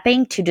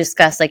kidnapping to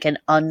discuss an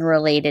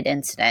unrelated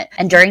incident.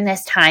 And during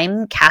this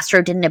time,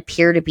 Castro didn't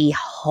appear to be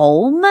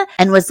home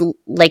and was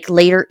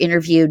later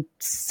interviewed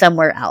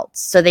somewhere else.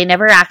 So they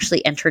never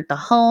actually entered the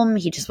home.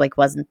 He just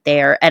wasn't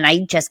there. And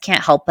I just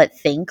can't help but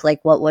think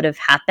what would have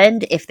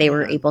happened if they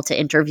were able to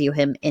interview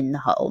him in the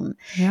home.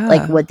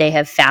 Yeah. Would they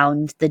have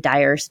found the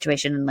dire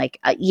situation and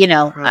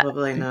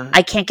Probably not.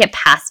 I can't get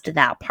past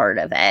that part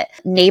of it.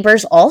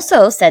 Neighbors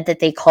also said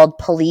that they called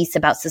police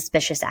about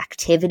suspicious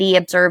activity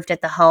observed at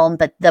the home,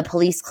 but the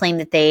police claim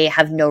that they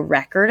have no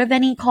record of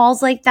any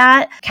calls like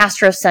that.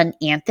 Castro's son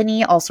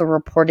Anthony also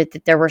reported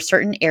that there were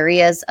certain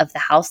areas of the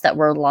house that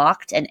were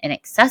locked and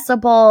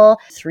inaccessible.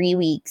 3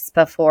 weeks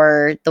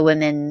before the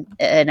women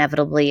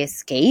inevitably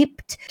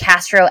escaped,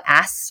 Castro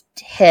asked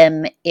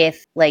him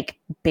if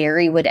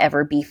Barry would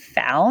ever be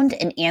found,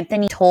 and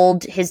Anthony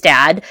told his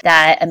dad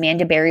that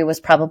Amanda Berry was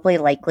probably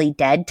likely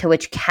dead, to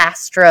which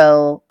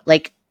Castro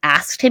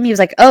asked him, he was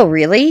like, "Oh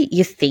really,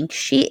 you think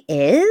she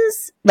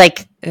is?"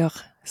 Ugh,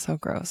 so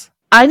gross.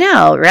 I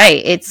know,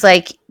 right? It's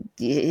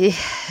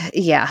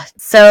yeah.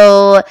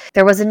 So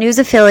there was a news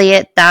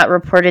affiliate that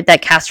reported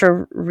that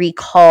Castro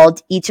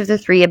recalled each of the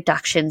 3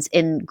 abductions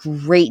in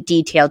great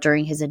detail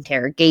during his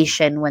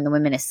interrogation when the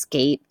women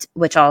escaped,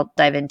 which I'll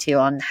dive into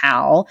on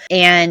how,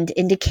 and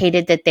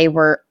indicated that they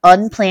were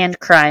unplanned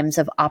crimes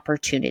of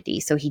opportunity.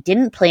 So he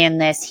didn't plan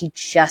this. He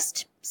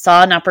just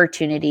saw an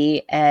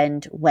opportunity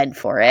and went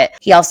for it.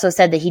 He also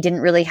said that he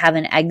didn't really have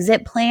an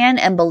exit plan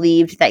and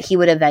believed that he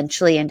would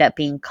eventually end up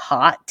being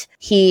caught.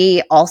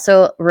 He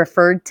also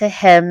referred to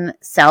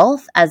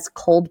himself as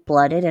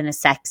cold-blooded and a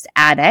sex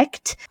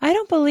addict. I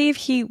don't believe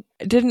he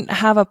didn't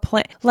have a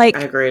plan. Like,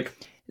 I agreed.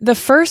 the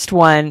first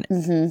one,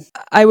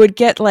 I would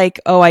get like,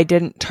 oh, I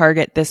didn't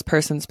target this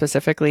person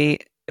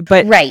specifically.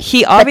 But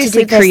he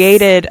obviously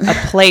created a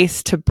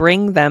place to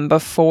bring them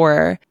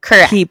before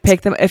he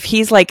picked them. If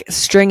he's like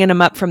stringing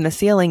them up from the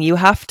ceiling, you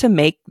have to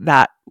make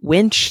that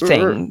winch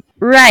thing.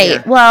 Right.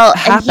 Yeah. Well,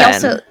 happen. And he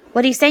also,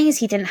 what he's saying is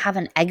he didn't have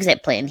an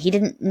exit plan. He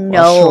didn't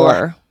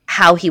know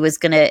how he was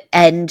going to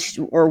end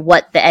or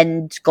what the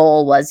end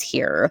goal was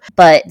here,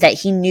 but that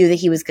he knew that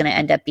he was going to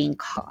end up being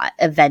caught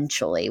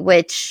eventually,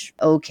 which,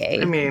 okay.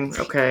 I mean,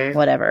 okay.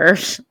 Whatever.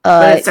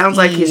 But it sounds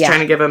like he's trying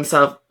to give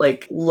himself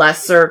like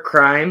lesser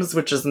crimes,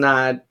 which is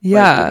not.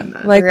 Yeah.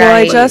 Well,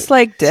 I just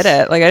like did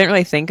it. Like, I didn't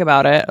really think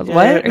about it. Yeah,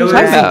 what are you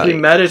talking about? He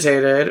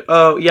meditated.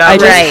 Oh, yeah. I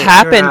just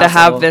happened to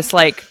have this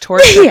like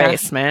torture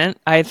basement.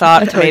 I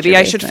thought maybe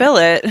I should fill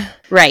it.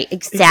 Right.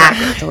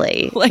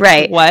 Exactly. Like,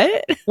 right.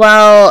 What?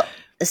 Well,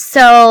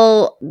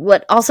 so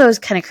what also is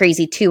kind of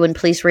crazy too, when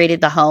police raided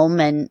the home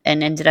and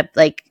ended up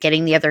like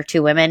getting the other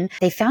two women,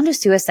 they found a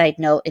suicide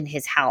note in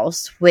his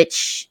house,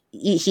 which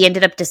he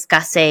ended up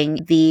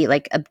discussing the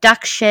like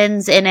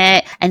abductions in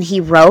it. And he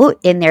wrote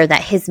in there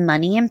that his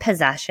money and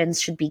possessions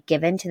should be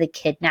given to the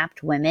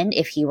kidnapped women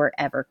if he were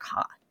ever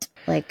caught.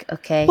 Like,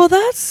 okay. Well,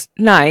 that's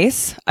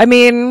nice. I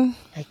mean,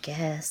 I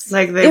guess.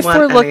 Like, they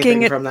want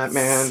anything from that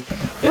man.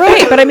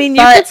 Right, but I mean,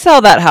 you could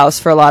sell that house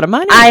for a lot of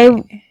money.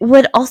 I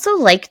would also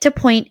like to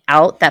point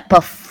out that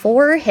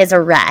before his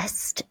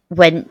arrest,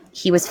 when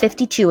he was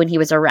 52 when he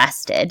was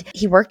arrested,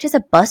 he worked as a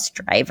bus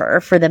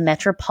driver for the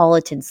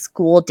Metropolitan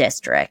School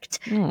District.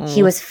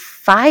 He was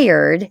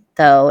fired,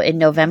 though, in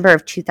November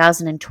of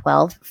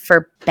 2012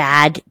 for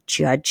bad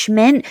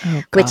judgment,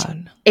 which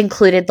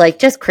included like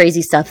just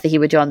crazy stuff that he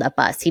would do on that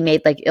bus. He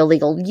made like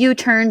illegal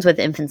U-turns with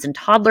infants and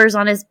toddlers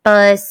on his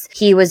bus.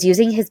 He was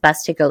using his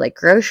bus to go like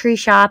grocery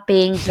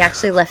shopping. He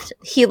actually left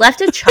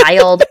a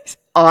child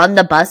on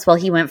the bus while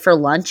he went for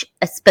lunch,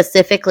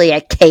 specifically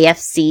at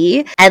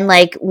KFC, and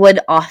like would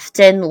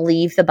often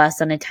leave the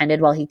bus unattended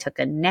while he took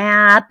a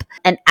nap.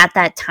 And at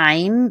that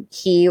time,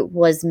 he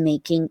was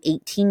making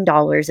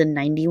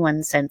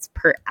 $18.91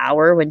 per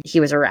hour when he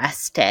was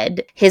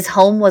arrested. His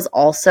home was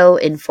also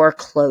in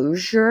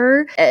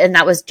foreclosure, and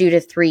that was due to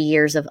 3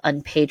 years of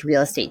unpaid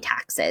real estate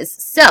taxes.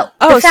 So,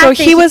 so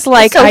he was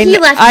like,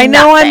 I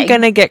know I'm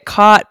going to get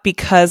caught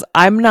because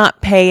I'm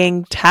not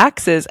paying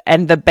taxes,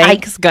 and the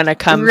bank's going to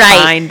come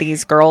find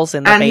these girls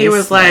in the basement. And he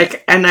was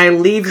like, and I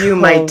leave you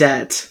my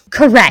debt.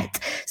 Correct.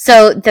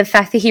 So the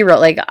fact that he wrote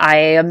like, I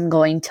am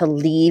going to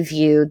leave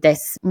you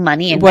this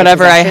money and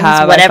whatever I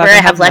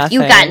have left,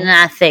 you got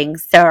nothing,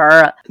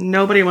 sir.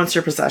 Nobody wants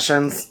your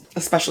possessions,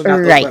 especially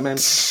not those women.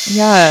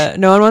 Yeah,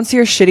 no one wants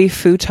your shitty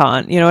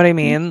futon. You know what I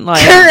mean?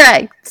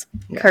 Like,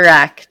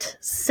 Correct.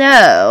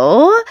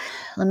 So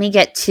let me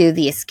get to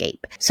the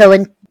escape. So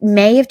in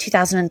May of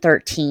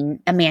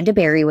 2013, Amanda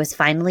Berry was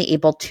finally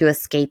able to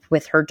escape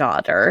with her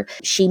daughter.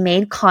 She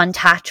made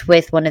contact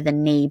with one of the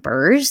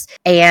neighbors.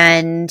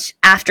 And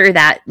after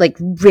that, like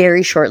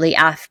very shortly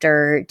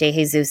after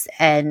DeJesus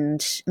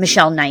and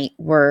Michelle Knight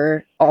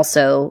were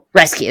also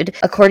rescued.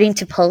 According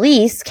to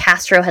police,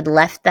 Castro had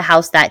left the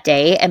house that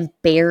day, and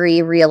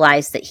Berry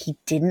realized that he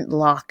didn't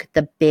lock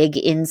the big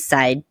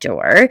inside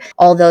door.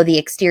 Although the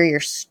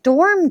exterior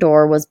storm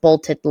door was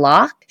bolted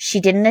locked, she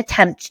didn't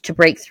attempt to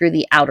break through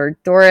the outer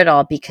door at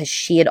all because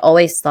she had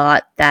always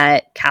thought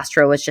that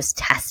Castro was just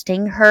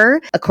testing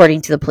her,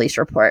 according to the police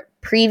report.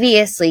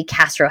 Previously,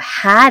 Castro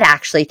had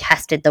actually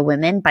tested the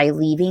women by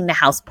leaving the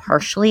house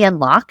partially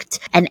unlocked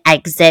and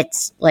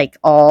exits like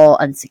all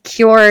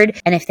unsecured.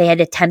 And if they had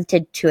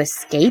attempted to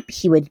escape,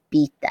 he would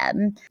beat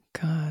them.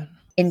 God.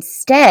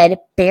 Instead,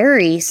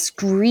 Berry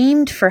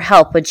screamed for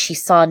help when she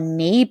saw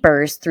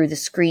neighbors through the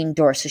screen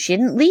door. So she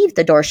didn't leave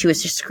the door. She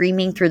was just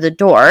screaming through the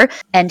door.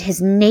 And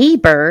his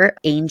neighbor,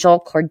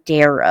 Angel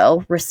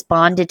Cordero,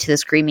 responded to the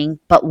screaming,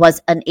 but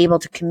was unable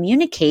to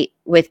communicate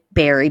with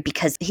Berry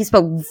because he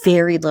spoke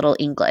very little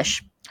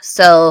English.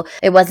 So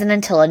it wasn't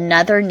until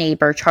another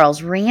neighbor,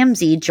 Charles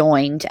Ramsey,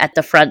 joined at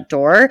the front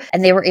door,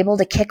 and they were able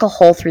to kick a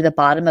hole through the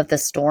bottom of the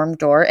storm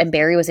door, and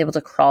Berry was able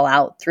to crawl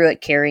out through it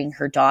carrying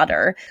her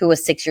daughter, who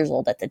was 6 years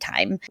old at the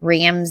time.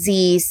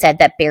 Ramsey said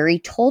that Berry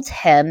told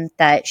him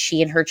that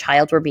she and her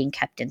child were being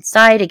kept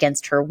inside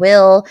against her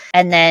will,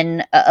 and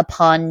then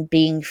upon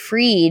being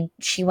freed,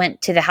 she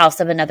went to the house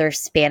of another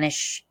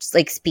Spanish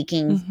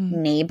speaking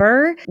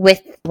neighbor.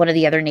 With one of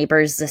the other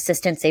neighbor's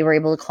assistants, they were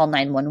able to call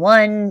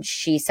 911.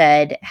 She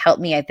said, "Help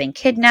me, I've been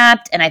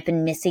kidnapped and I've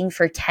been missing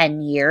for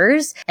 10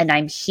 years and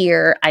I'm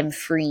here, I'm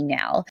free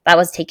now." That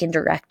was taken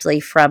directly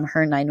from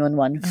her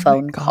 911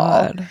 phone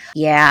call.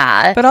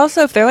 Yeah. But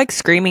also, if they're like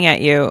screaming at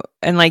you,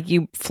 and like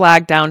you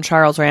flag down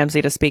Charles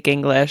Ramsey to speak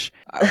English,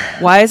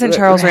 why isn't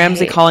Charles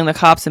Ramsey calling the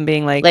cops and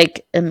being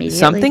like immediately?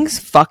 Something's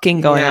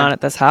fucking going on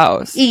at this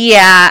house.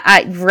 Yeah,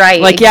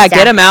 right. Like, yeah,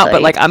 get him out,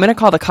 but like I'm gonna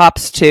call the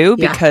cops too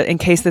because in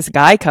case this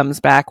guy comes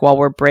back while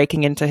we're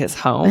breaking into his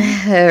home.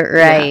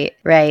 Right.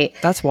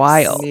 That's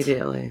wild.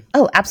 Immediately.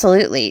 Oh,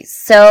 absolutely.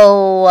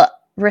 So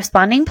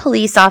responding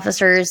police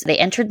officers, they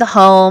entered the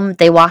home.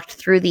 They walked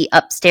through the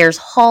upstairs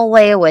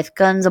hallway with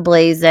guns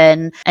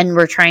ablazing and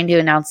were trying to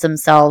announce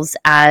themselves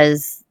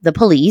as the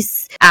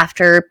police.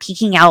 After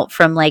peeking out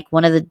from like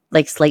one of the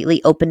like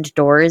slightly opened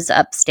doors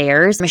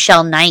upstairs,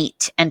 Michelle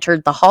Knight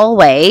entered the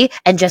hallway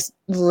and just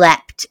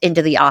leapt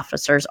into the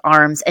officer's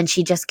arms, and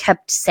she just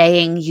kept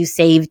saying, "You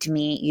saved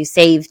me, you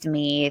saved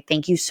me,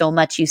 thank you so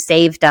much, you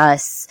saved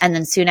us." And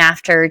then soon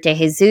after, De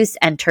Jesus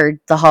entered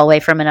the hallway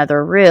from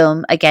another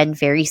room, again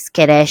very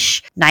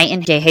skittish. Knight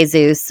and De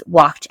Jesus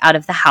walked out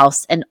of the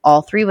house, and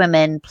all three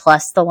women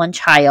plus the one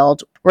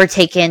child were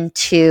taken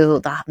to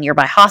the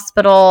nearby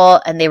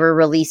hospital, and they were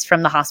released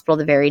from the hospital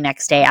the very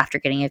next day after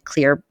getting a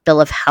clear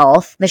bill of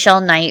health. Michelle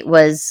Knight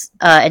was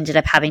ended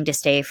up having to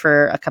stay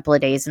for a couple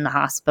of days in the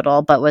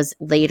hospital, but was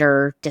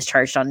later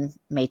discharged on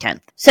May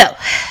 10th. So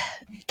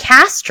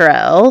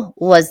Castro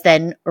was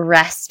then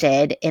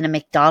arrested in a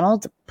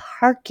McDonald's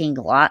parking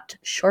lot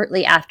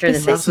shortly after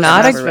This the is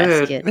not victims a were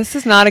rescued. This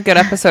is not a good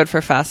episode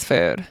for fast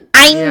food.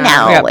 I know. We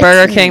got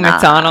Burger it's King, not.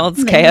 McDonald's,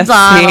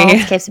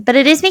 McDonald's, KFC. But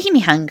it is making me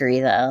hungry,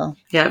 though.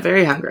 Yeah,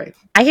 very hungry.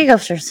 I could go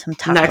for some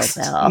Taco Next,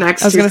 Bell.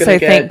 next. I was going to who's say,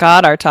 get- thank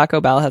God our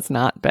Taco Bell has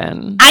not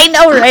been I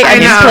know, right? I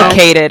know.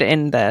 implicated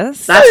in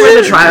this. That's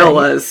where the trial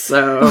was.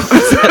 So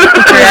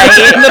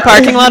Right? In the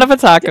parking lot of a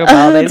Taco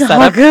Bell, they set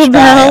up Taco trial.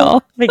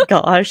 Bell. My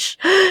gosh.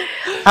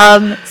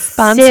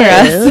 Sponsor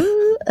us.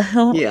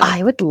 Yeah.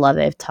 I would love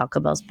it if Taco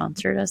Bell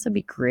sponsored us. That'd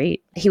be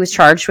great. He was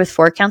charged with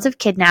 4 counts of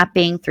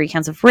kidnapping, 3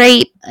 counts of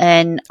rape,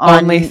 and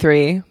Only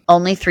 3.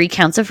 Only 3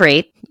 counts of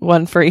rape.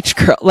 One for each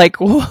girl. Like,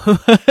 what?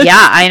 Yeah,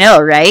 I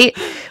know, right?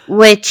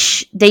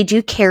 Which they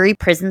do carry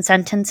prison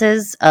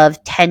sentences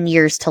of 10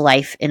 years to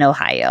life in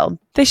Ohio.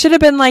 They should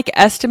have been like,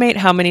 estimate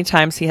how many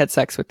times he had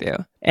sex with you.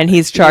 And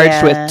he's charged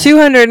Yeah. with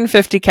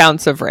 250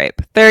 counts of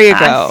rape. There you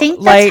go. I think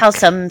that's like, how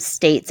some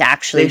states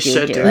actually They do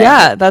should do do it. it.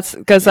 Yeah, that's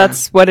because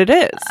that's what it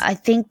is. I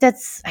think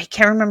I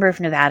can't remember if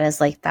Nevada's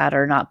like that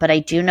or not, but I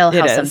do know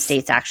how It some is.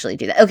 states actually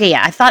do that. Okay,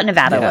 yeah, I thought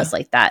Nevada Yeah. was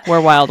like that.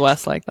 We're Wild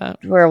West like that.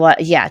 We're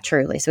what? Yeah,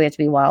 truly. So we have to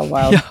be wild.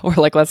 Yeah, we're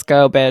like, let's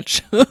go,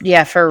 bitch.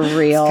 Yeah, for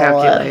real.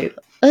 calculate.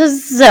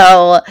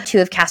 So 2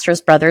 of Castro's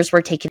brothers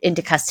were taken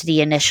into custody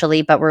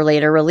initially, but were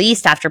later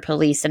released after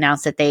police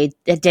announced that they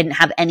didn't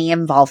have any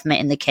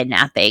involvement in the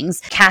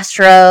kidnappings.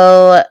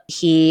 Castro,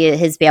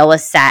 his bail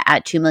was set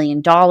at $2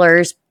 million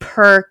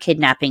per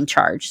kidnapping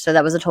charge. So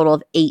that was a total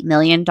of $8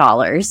 million.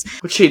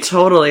 Which he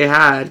totally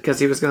had because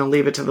he was going to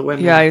leave it to the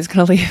women. Yeah, he's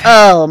going to leave.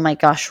 Oh my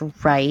gosh,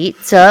 right?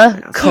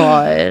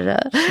 God.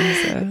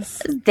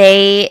 Jesus.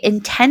 They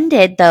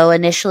intended, though,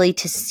 initially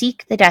to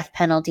seek the death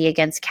penalty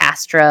against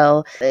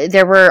Castro.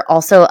 There were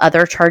also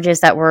other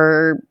charges that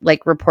were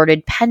like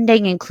reported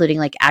pending, including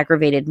like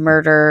aggravated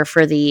murder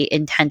for the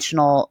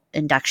intentional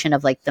induction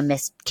of like the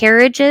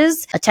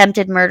miscarriages,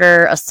 attempted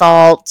murder,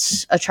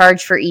 assault, a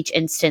charge for each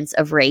instance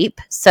of rape.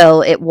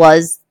 So it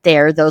was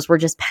there. Those were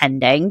just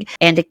pending,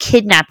 and a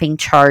kidnapping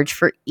charge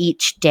for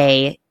each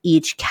day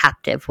each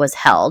captive was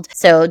held.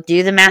 So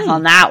do the math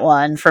on that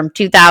one from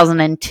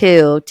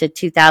 2002 to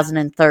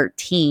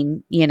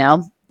 2013,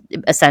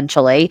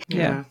 essentially.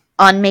 Yeah.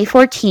 On May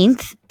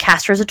 14th,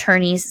 Castro's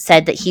attorneys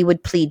said that he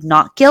would plead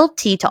not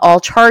guilty to all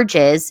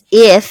charges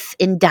if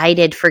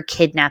indicted for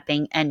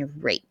kidnapping and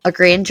rape. A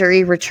grand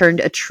jury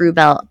returned a true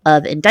bill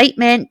of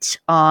indictment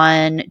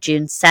on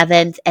June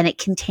 7th, and it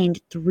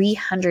contained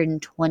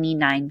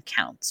 329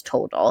 counts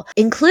total,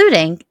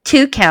 including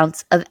 2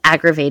 counts of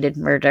aggravated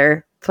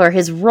murder for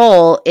his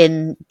role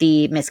in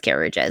the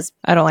miscarriages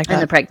I don't like and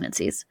the that.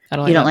 pregnancies. I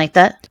don't You don't like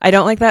that? I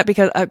don't like that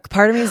because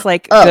part of me is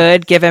like, Oh.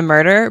 good, give him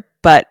murder,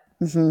 but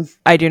Mm-hmm.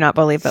 I do not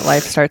believe that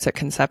life starts at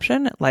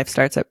conception. Life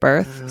starts at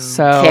birth.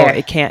 So Fair.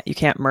 you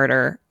can't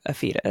murder a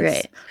fetus.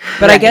 Right.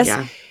 But I Right. guess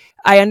Yeah.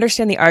 I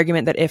understand the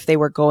argument that if they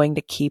were going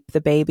to keep the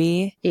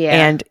baby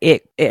and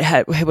it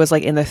was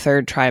like in the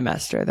 3rd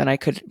trimester, then I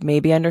could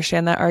maybe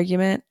understand that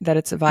argument that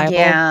it's viable.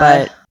 Yeah.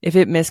 But if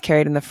it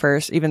miscarried in the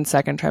 1st, even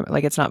 2nd trimester,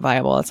 like it's not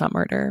viable. It's not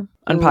murder.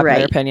 Unpopular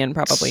Right. opinion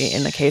probably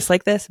in the case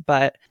like this,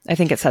 but I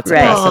think it sets a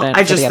Right. precedent Well,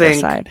 I for just the other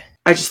think- side.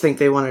 I just think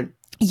they want to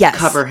Yes.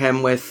 cover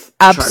him with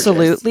charges.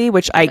 Absolutely,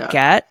 which I Yeah.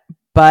 get,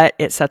 but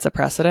it sets a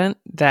precedent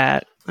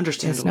that is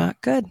Understandable.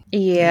 not good.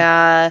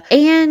 Yeah.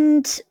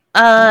 And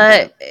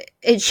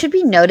it should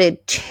be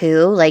noted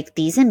too, like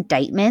these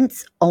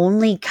indictments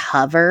only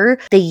cover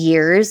the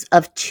years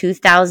of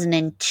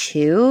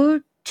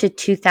 2002 to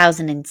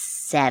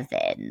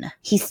 2007.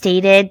 He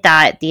stated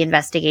that the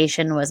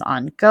investigation was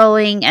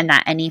ongoing and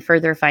that any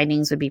further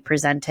findings would be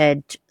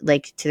presented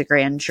like to the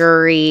grand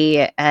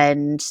jury,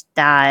 and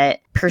that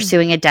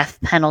pursuing a death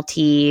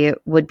penalty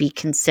would be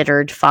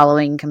considered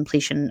following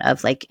completion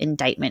of like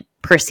indictment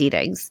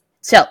proceedings.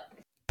 So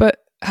But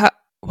how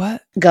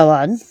What? Go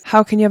on.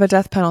 How can you have a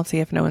death penalty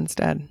if no one's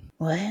dead?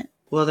 What?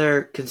 Well,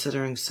 they're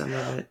considering some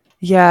of it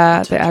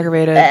Yeah, the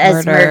aggravated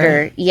As murder.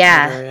 murder.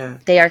 Yeah. murder, yeah.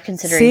 They are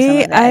considering See, some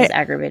of it as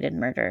aggravated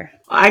murder.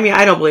 I mean,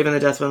 I don't believe in the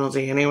death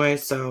penalty anyway,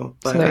 so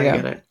but there you I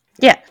go. get it.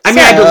 Yeah. I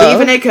mean, I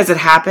believe in it because it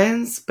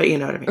happens, but you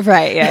know what I mean.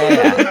 Right,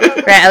 yeah.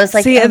 Right. I was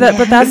like, See, but that's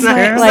It's not,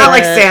 not it's like, not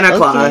like Santa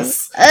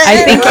Claus.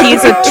 I think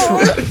he's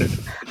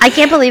a I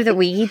can't believe that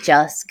we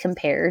just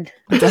compared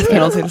death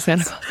penalty to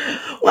Santa Claus.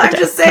 Well, I'm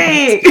just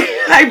saying,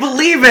 I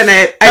believe in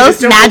it. I those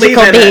just don't believe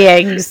magical in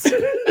it. beings.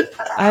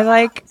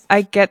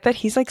 I get that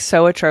he's like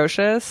so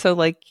atrocious, so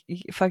like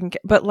you fucking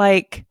but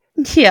like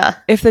Yeah.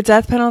 if the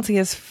death penalty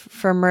is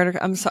for murder,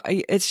 I'm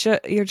sorry, it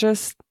just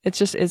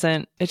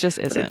isn't.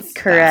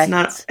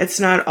 Correct. It's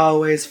not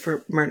always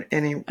for murder. I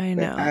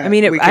know. I I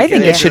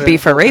think it should be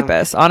for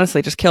rapists.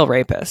 Honestly, just kill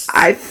rapists.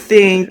 I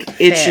think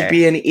it Fair. should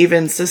be an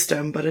even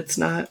system, but it's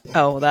not.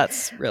 Oh,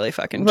 that's really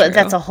fucking But true.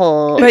 that's a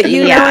whole. But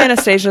you know, yeah.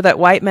 Anastasia, that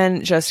white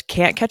men just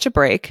can't catch a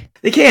break,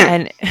 They can't.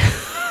 and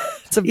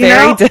it's a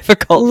very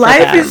difficult. Life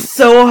for them. is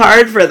so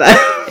hard for them.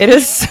 It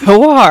is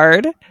so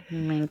hard. Oh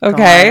my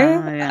Okay.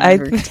 God, I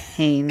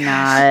entertain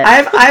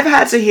that. I've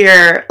had to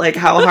hear like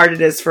how hard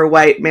it is for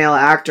white male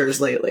actors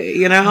lately.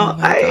 You know, Oh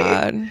my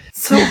God.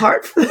 it's so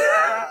hard for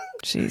them.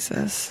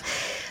 Jesus.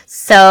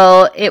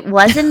 So it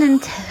wasn't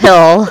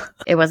until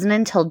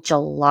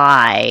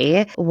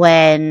July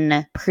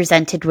when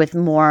presented with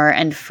more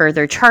and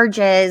further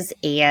charges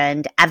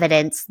and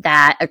evidence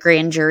that a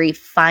grand jury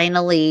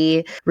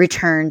finally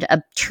returned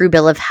a true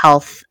bill of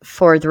health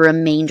for the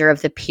remainder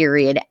of the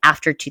period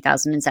after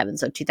 2007.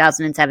 So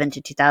 2007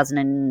 to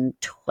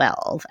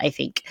 2012, I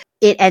think.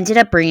 It ended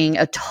up bringing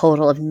a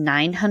total of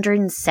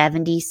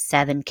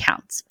 977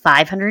 counts,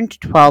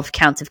 512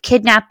 counts of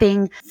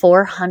kidnapping,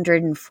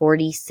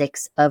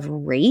 446 of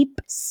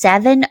rape,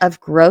 7 of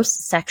gross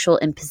sexual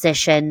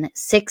imposition,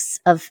 6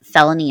 of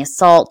felony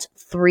assault,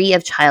 3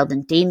 of child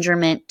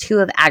endangerment, 2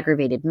 of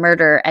aggravated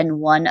murder, and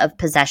 1 of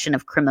possession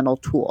of criminal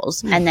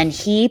tools. And then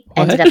he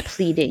ended up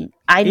pleading.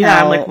 I know.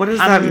 Yeah, I'm like, what does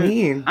that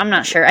mean? I'm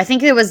not sure. I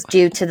think it was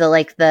due to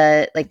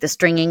the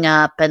stringing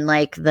up and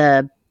like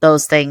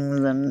those things,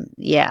 and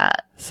yeah.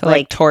 So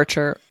like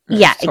torture.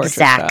 Yeah, torture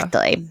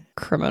exactly. stuff.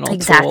 Criminal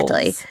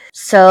Exactly. tools.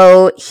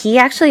 So he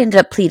actually ended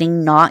up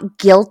pleading not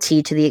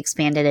guilty to the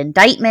expanded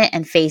indictment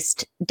and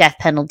faced death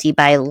penalty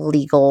by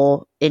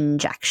lethal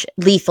injection.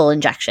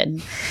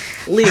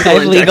 Legal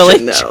Legal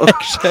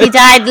injection, no. He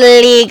died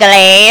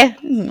legally.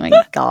 Oh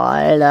my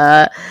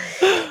God.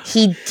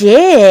 He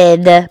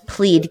did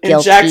plead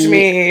guilty. Inject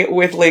me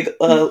with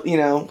Law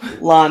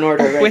and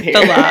Order right With here.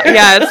 the law.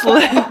 Yeah, it's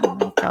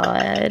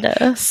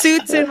God.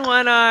 suits in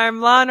one arm,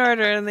 Law and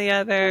Order in the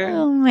other.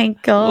 Oh my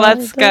God.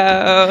 Let's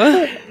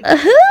go.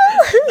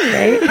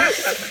 Right?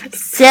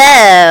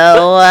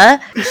 So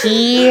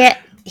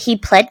he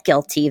pled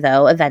guilty,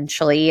 though,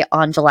 eventually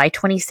on July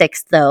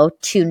 26th, though,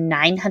 to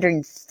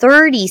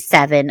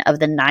 937 of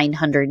the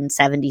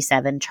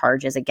 977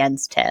 charges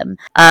against him.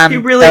 He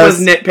really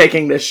was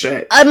nitpicking this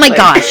shit. Oh my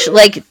gosh,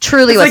 like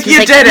truly was. Like,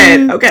 you did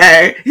it,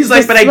 okay? He's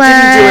like, but I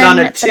didn't do it on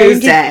a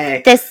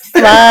Tuesday. This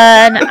one,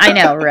 I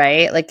know,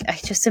 right? Like, I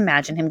just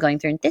imagine him going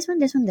through this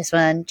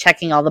one,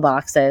 checking all the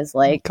boxes.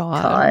 Like,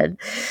 God.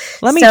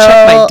 Let me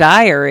check my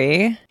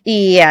diary.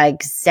 Yeah,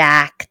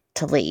 exactly.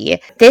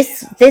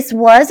 This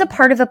was a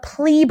part of a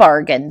plea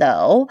bargain,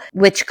 though,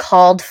 which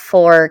called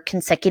for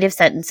consecutive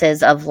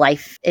sentences of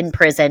life in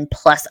prison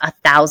plus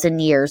 1,000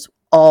 years,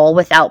 all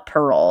without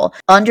parole.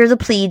 Under the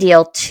plea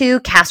deal, too,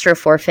 Castro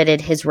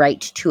forfeited his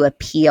right to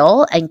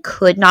appeal and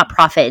could not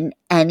profit in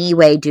any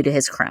way due to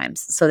his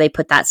crimes. So they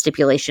put that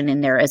stipulation in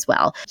there as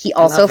well. He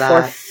also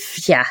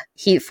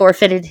he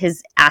forfeited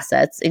his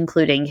assets,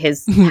 including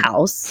his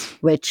house,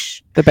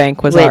 which the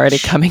bank was already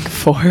coming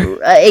for.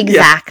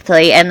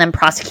 Exactly. Yeah. And then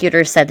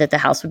prosecutors said that the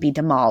house would be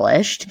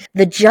demolished.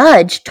 The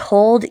judge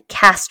told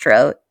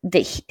Castro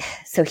that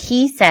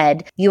he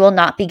said, "You will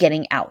not be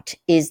getting out.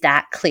 Is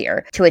that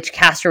clear?" To which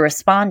Castro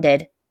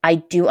responded, "I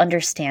do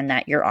understand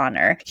that, Your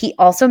Honor." He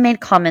also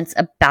made comments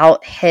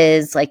about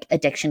his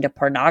addiction to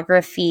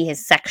pornography,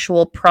 his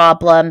sexual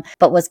problem,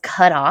 but was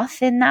cut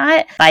off in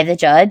that by the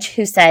judge,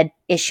 who said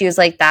issues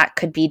like that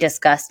could be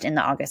discussed in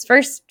the August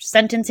 1st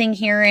sentencing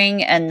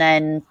hearing, and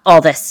then all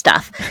this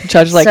stuff.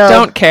 Judge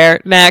don't care.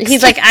 Next.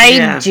 He's like,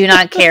 I do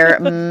not care.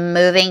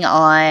 Moving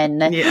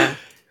on. Yeah.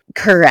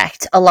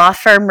 Correct. A law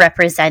firm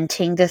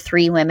representing the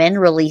 3 women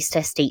released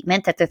a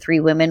statement that the 3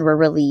 women were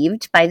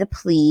relieved by the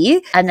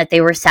plea and that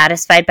they were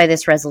satisfied by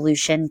this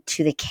resolution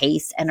to the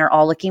case and are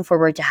all looking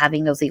forward to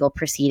having those legal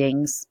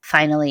proceedings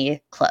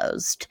finally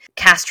closed.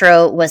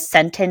 Castro was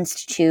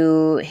sentenced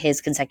to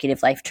his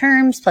consecutive life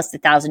terms plus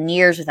 1,000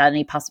 years without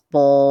any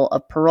possible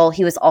of parole.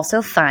 He was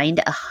also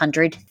fined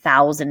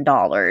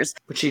 $100,000.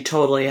 Which he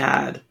totally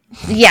had.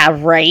 Yeah,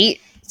 right.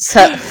 So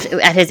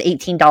at his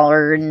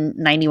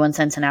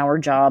 $18.91 an hour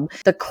job,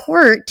 the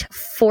court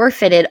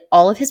forfeited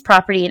all of his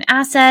property and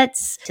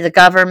assets to the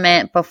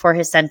government before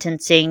his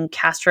sentencing.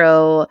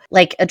 Castro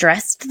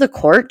addressed the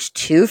court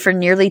too for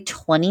nearly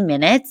 20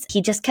 minutes.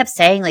 He just kept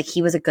saying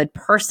he was a good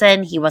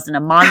person, he wasn't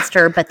a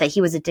monster, but that he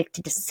was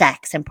addicted to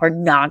sex and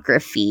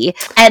pornography.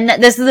 And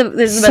this is the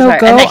best part.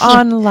 Go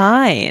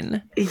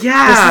online.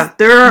 Yeah,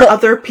 there are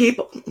other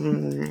people.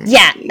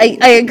 Yeah,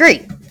 I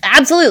agree.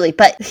 Absolutely.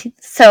 But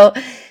so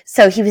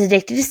he was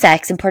addicted to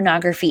sex and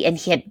pornography, and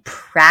he had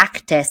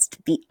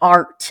practiced the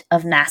art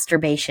of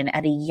masturbation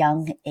at a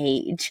young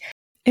age.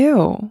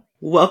 Ew.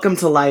 Welcome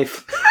to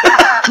life.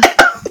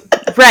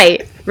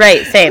 Right.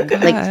 Same.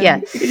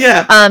 Yeah.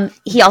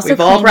 He also We've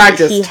all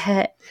practiced.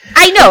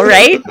 I know,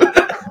 right?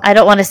 I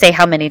don't want to say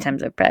how many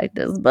times I've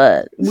practiced,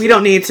 but we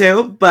don't need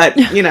to. But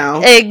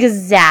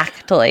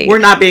exactly. We're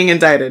not being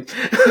indicted.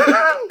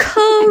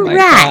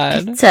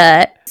 Correct.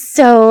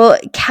 So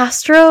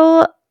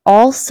Castro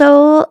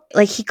also,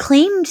 he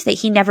claimed that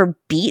he never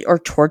beat or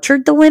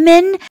tortured the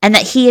women, and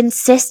that he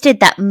insisted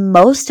that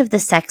most of the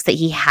sex that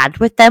he had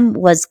with them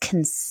was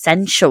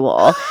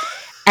consensual.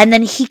 And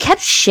then he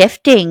kept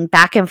shifting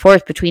back and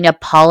forth between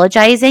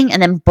apologizing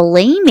and then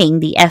blaming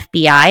the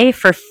FBI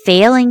for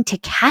failing to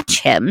catch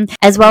him,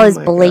 as well as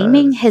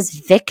blaming his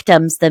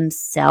victims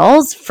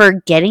themselves for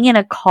getting in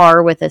a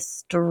car with a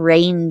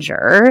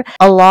stranger.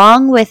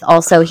 Along with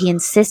also, he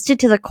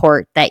insisted to the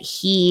court that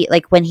he,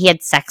 when he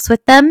had sex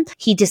with them,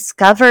 he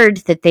discovered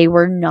that they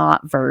were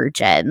not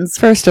virgins.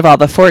 First of all,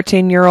 the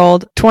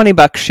 14-year-old,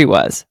 $20 she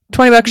was.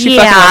 $20 she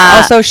fucking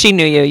was. Also, she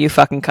knew you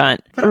fucking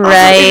cunt. But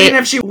right. Also, even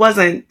if she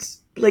wasn't,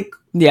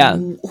 yeah.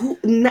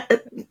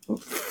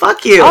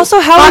 Fuck you. Also,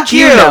 how would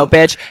you know,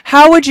 bitch?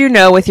 How would you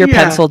know with your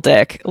pencil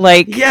dick?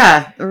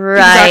 Yeah.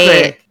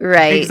 Right. Exactly.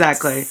 Right.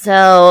 Exactly.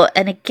 So,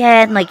 and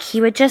again, he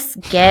would just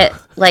get,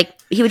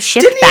 he would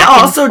shift Didn't back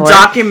he also and forth.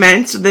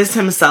 document this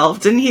himself?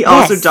 Didn't he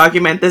also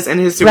document this in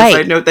his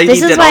suicide note that he did all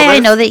this? This is why I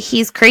know that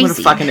he's crazy. What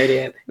a fucking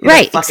idiot.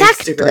 Right,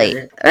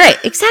 exactly. Right,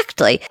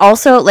 exactly.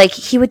 Also,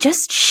 he would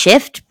just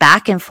shift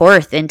back and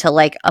forth into,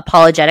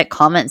 apologetic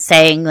comments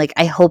saying,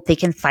 I hope they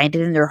can find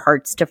it in their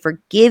hearts to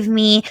forgive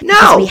me.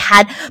 No!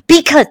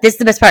 Because, this is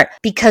the best part,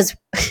 because...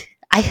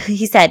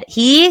 He said,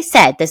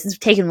 this is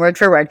taken word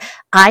for word,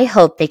 I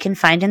hope they can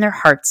find in their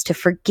hearts to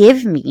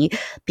forgive me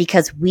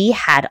because we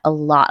had a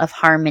lot of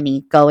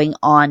harmony going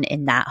on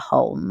in that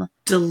home.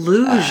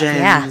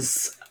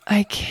 Delusions.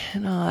 I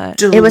cannot.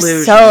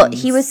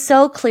 Delusions. He was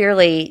so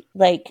clearly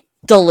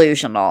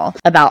delusional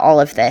about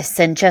all of this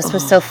and just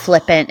was so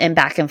flippant and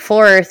back and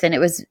forth. And it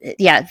was,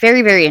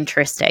 very, very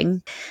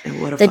interesting. And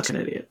what a fucking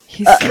idiot.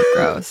 He's so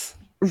gross.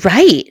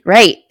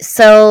 Right.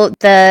 So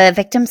the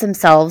victims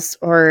themselves,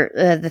 or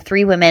the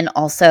three women,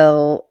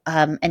 also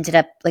ended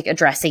up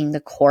addressing the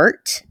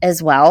court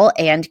as well,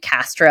 and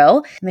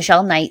Castro.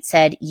 Michelle Knight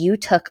said, "You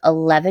took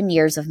 11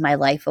 years of my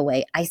life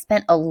away. I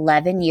spent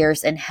 11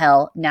 years in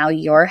hell. Now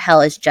your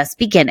hell is just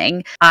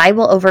beginning. I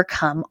will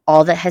overcome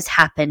all that has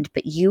happened,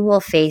 but you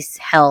will face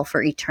hell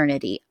for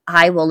eternity.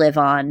 I will live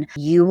on.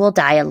 You will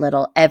die a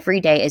little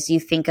every day as you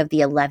think of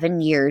the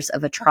 11 years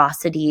of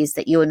atrocities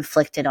that you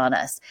inflicted on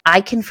us.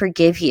 I can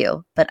forgive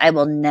you, but I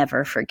will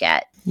never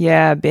forget."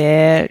 Yeah,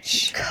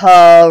 bitch.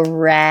 Correct.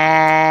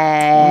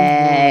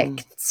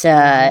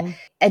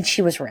 And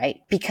she was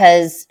right,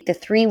 because the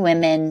three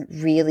women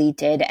really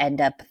did end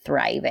up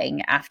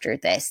thriving after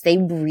this. They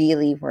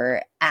really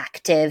were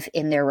active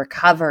in their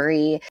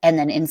recovery and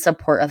then in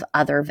support of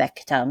other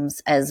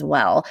victims as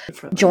well.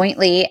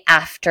 Jointly,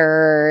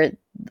 after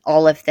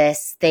all of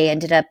this, they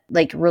ended up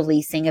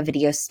releasing a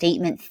video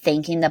statement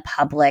thanking the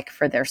public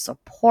for their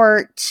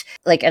support.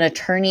 An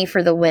attorney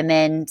for the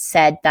women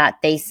said that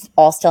they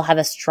all still have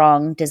a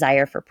strong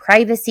desire for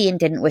privacy and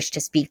didn't wish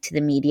to speak to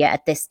the media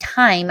at this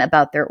time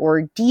about their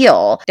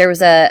ordeal. There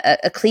was a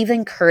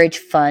Cleveland Courage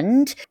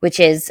Fund, which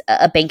is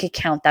a bank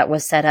account that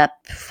was set up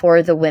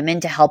for the women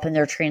to help in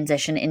their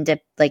transition into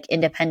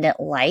independent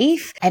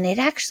life. And it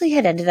actually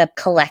had ended up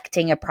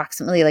collecting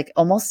approximately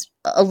almost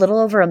a little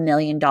over $1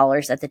 million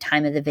at the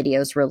time of the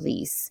video's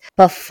release.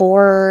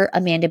 Before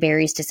Amanda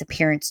Berry's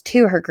disappearance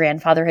too, her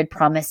grandfather had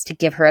promised to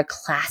give her a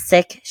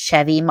classic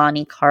Chevy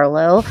Monte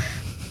Carlo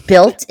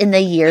built in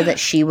the year that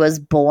she was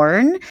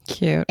born.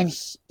 Cute. And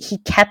he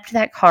kept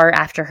that car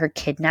after her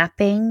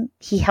kidnapping.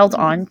 He held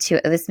on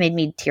to, this made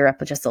me tear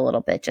up just a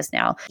little bit just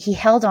now. He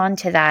held on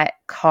to that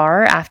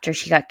car after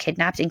she got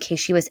kidnapped in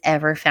case she was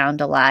ever found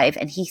alive.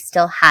 And he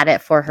still had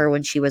it for her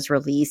when she was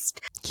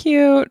released.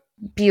 Cute.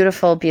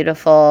 Beautiful,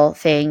 beautiful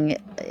thing,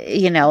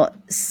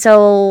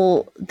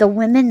 So the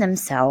women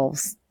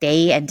themselves,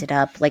 they ended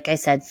up, like I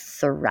said,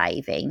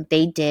 thriving.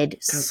 They did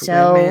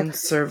so. Women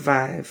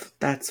survive.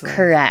 That's right.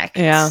 Correct.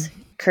 Yeah.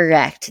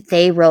 Correct.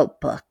 They wrote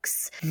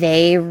books.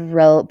 They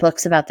wrote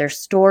books about their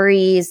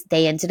stories.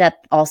 They ended up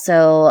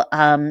also,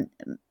 I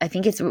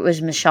think it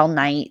was Michelle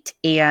Knight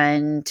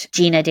and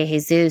Gina De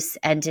Jesus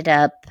ended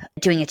up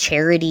doing a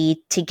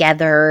charity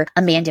together.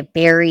 Amanda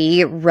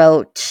Berry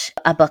wrote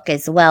a book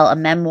as well, a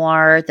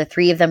memoir. The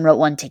three of them wrote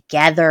one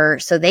together.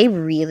 So they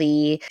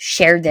really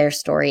shared their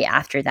story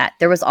after that.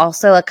 There was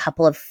also a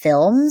couple of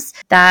films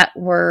that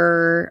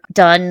were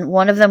done.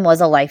 One of them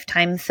was a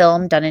Lifetime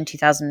film done in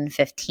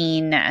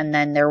 2015. And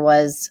then there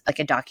was like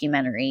a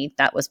documentary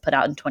that was put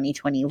out in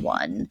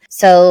 2021.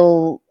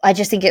 So I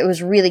just think it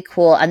was really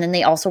cool. And then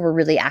they also were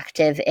really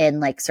active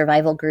in like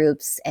survival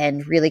groups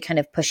and really kind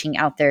of pushing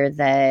out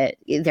their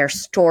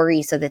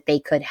story so that they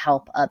could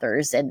help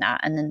others in that.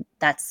 And then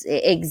that's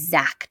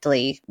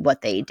exactly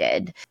what they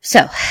did.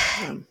 So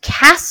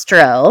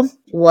Castro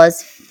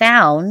was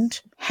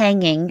found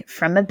hanging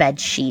from a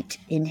bedsheet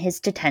in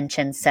his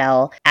detention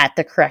cell at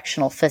the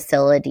correctional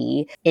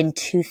facility in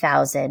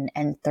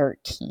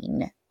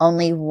 2013,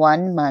 only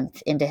 1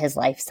 month into his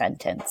life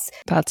sentence.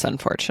 That's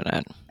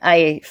unfortunate.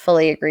 I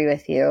fully agree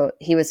with you.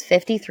 He was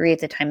 53 at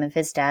the time of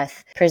his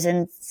death.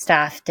 Prison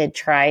staff did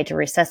try to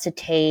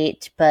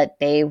resuscitate, but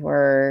they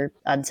were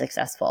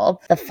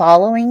unsuccessful. The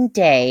following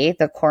day,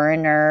 the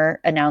coroner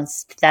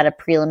announced that a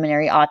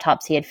preliminary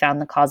autopsy had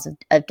found the cause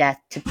of death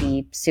to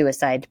be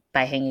suicide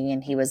by hanging,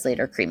 and he was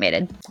later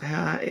cremated.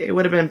 It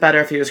would have been better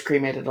if he was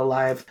cremated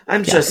alive.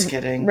 I'm just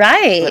kidding.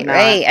 Right.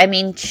 I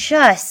mean,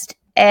 just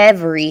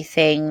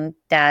everything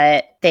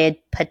that they had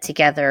put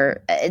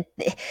together.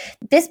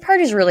 This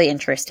part is really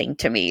interesting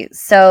to me.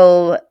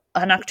 So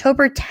on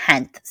October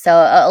 10th, so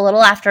a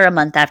little after a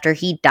month after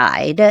he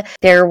died,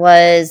 there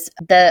was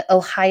the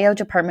Ohio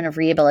Department of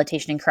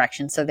Rehabilitation and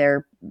Corrections, so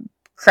their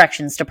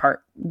corrections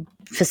department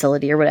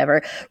facility or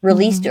whatever,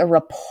 released a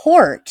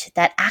report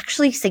that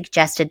actually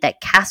suggested that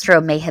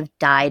Castro may have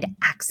died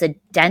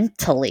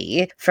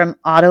accidentally from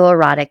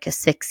autoerotic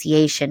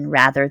asphyxiation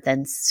rather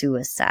than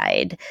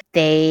suicide.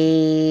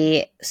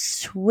 They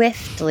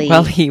swiftly...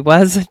 Well, he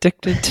was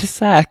addicted to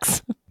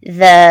sex.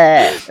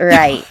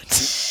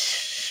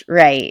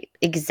 Right,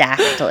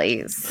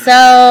 exactly.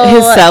 So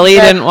his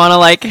cellie didn't want to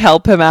like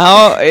help him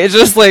out. It's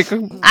just like, I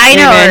know, hey,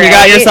 man, right? You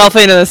got yourself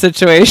into the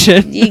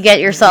situation. You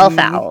get yourself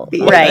out.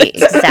 Right,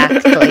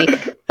 exactly.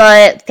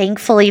 But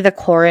thankfully, the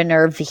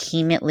coroner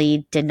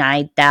vehemently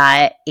denied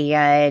that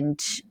and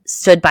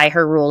stood by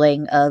her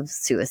ruling of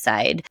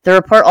suicide. The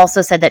report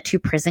also said that 2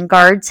 prison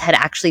guards had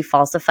actually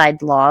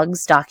falsified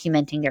logs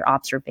documenting their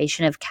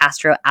observation of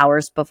Castro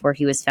hours before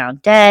he was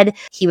found dead.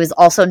 He was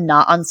also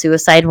not on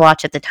suicide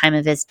watch at the time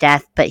of his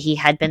death, but he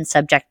had been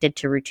subjected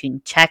to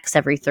routine checks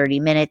every 30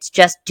 minutes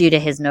just due to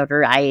his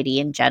notoriety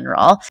in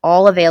general.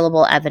 All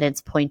available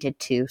evidence pointed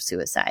to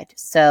suicide.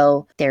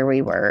 So there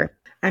we were.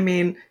 I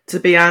mean, to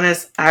be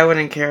honest, I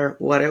wouldn't care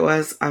what it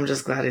was. I'm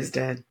just glad he's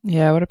dead.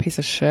 Yeah, what a piece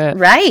of shit.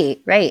 Right,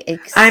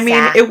 exactly. I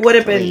mean, it would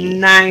have been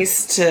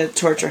nice to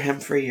torture him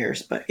for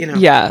years, but,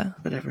 yeah,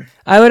 whatever.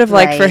 I would have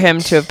liked for him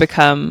to have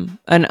become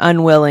an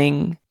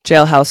unwilling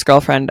jailhouse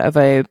girlfriend of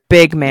a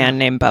big man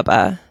named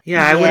Bubba.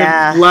 Yeah, I would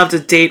have loved a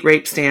date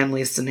rape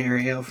Stanley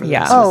scenario for the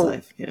rest of his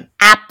life. Yeah.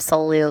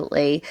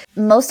 Absolutely.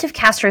 Most of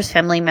Castro's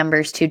family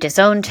members too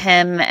disowned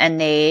him, and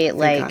they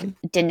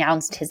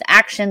denounced his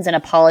actions and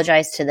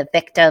apologized to the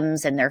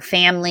victims and their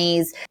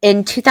families.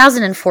 In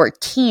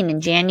 2014, in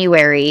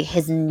January,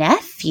 his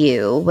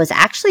nephew was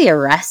actually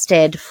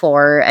arrested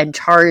for and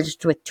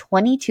charged with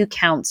 22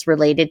 counts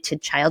related to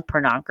child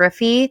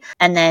pornography.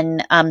 And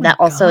then that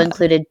also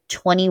included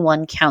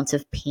 21 counts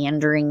of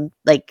pandering,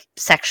 like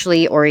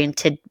sexually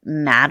oriented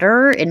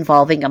matter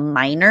involving a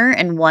minor,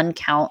 and 1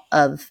 count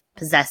of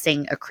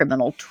possessing a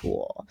criminal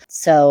tool.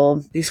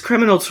 So these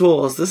criminal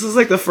tools, this is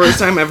like the first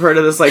time I've heard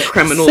of this like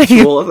criminal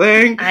tool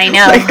thing. I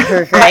know,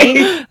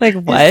 right? Like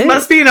what? This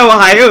must be an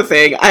Ohio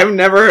thing. I've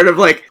never heard of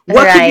like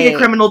what could be a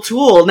criminal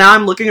tool. Now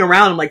I'm looking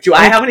around. I'm like, do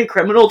I have any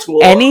criminal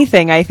tools?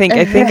 Anything. I think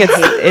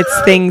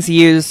it's things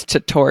used to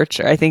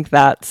torture. I think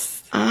that's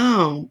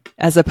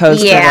as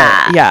opposed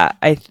to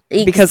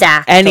because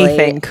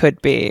anything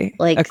could be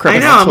like a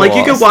criminal tool. I'm like,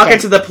 you could walk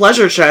into the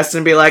pleasure chest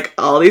and be like,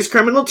 all these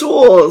criminal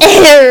tools.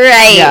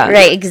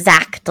 Right,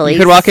 exactly. You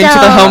could walk into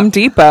the Home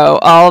Depot,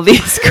 all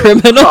these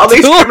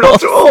criminal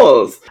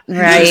tools.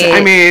 Right.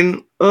 I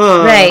mean,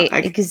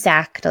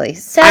 exactly.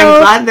 So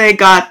I'm glad they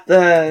got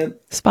the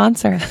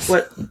sponsor.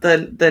 What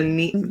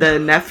the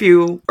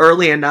nephew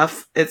early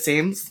enough, it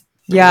seems.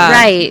 Yeah.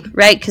 Right.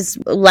 Because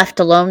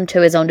left alone to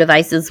his own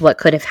devices, what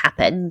could have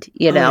happened,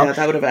 Yeah,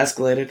 that would have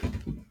escalated.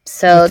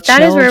 So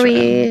that is where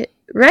we...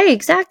 Right,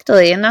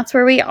 exactly. And that's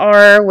where we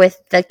are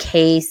with the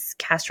case.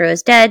 Castro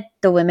is dead.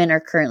 The women are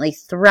currently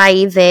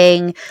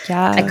thriving.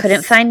 Yes. I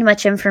couldn't find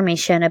much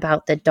information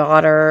about the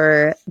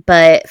daughter,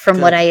 but from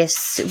what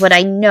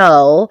I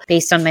know,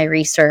 based on my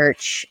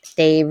research,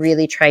 they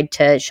really tried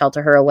to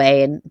shelter her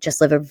away and just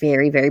live a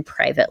very, very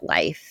private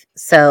life.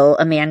 So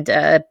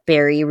Amanda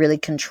Berry really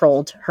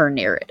controlled her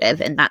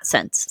narrative in that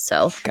sense.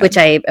 So, Good. which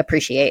I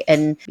appreciate.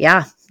 And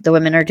yeah, the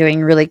women are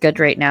doing really good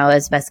right now,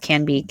 as best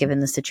can be given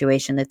the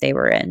situation that they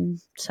were in.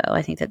 So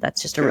I think that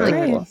that's just a really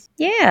Great. cool,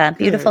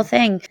 beautiful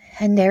thing.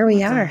 And there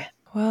we are.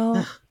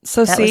 Well,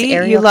 so That was see, you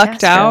Ariel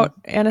lucked Castro. out,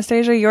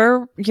 Anastasia.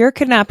 Your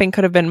kidnapping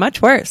could have been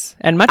much worse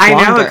and much I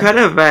longer. know it could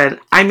have been.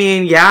 I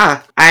mean,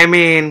 yeah. I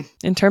mean,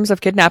 In terms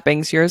of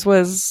kidnappings, yours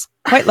was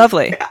quite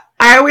lovely.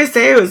 I always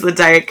say it was the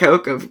Diet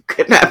Coke of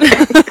kidnapping.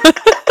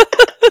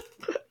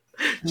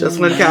 Just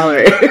 1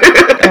 calorie.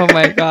 Oh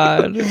my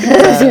god.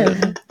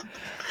 Listen,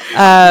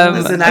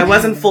 I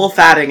wasn't full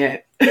fatting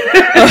it.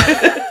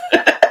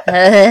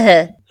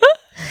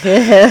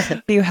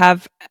 Do you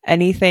have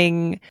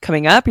anything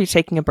coming up? Are you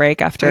taking a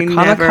break after I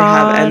Comic-Con? never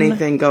have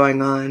anything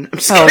going on. I'm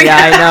just Oh kidding. yeah,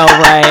 I know,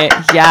 right?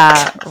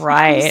 Yeah,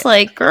 right. It's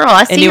like, girl,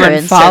 I see your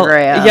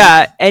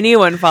Instagram.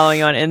 Anyone following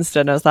you on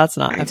Insta knows that's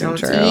not I nothing don't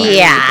true. do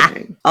Yeah.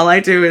 anything. All I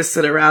do is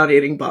sit around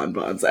eating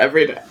bonbons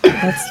every day.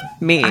 That's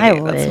me. I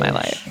That's my wish.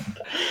 life.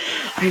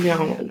 I know.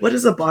 What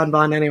is a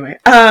bonbon anyway?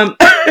 Some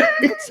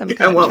I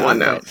kind of want one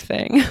now. chocolate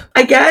thing.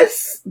 I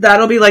guess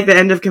that'll be like the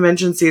end of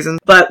convention season,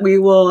 but we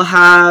will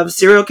have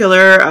Serial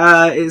Killer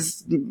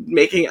is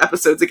making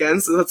episodes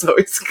again, so that's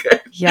always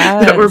good.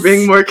 Yes. That we're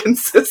being more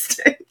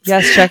consistent.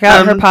 Yes, check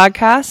out her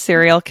podcast,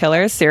 Serial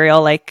Killers.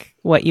 Cereal like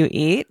what you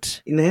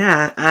eat.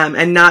 Yeah,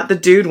 and not the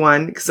dude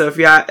one. So if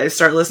you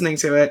start listening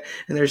to it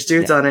and there's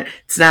dudes on it,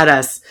 it's not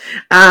us.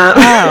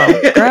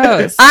 Oh,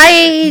 gross.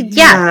 I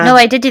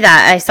did do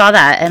that. I saw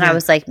that and I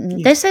was like,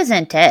 this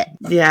isn't it.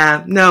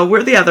 Yeah, no,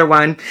 we're the other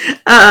one.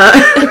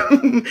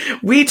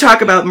 We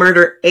talk about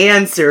murder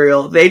and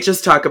cereal. They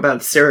just talk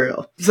about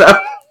cereal. So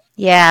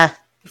Yeah.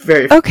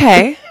 very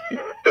Okay.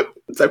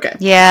 it's okay.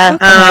 Yeah.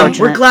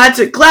 We're glad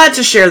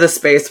to share the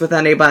space with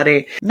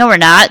anybody. No, we're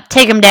not.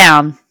 Take them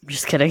down. I'm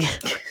just kidding.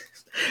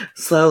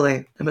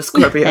 Slowly. I'm a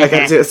Scorpio. I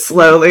gotta do it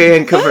slowly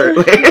and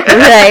covertly.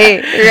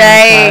 right.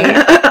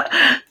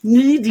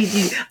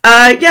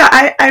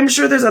 I'm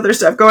sure there's other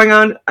stuff going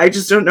on. I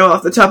just don't know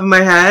off the top of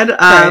my head.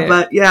 Right.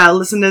 But yeah,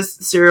 listen to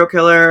Serial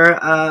Killer.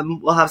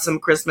 We'll have some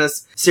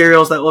Christmas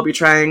cereals that we'll be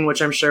trying,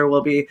 which I'm sure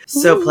will be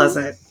so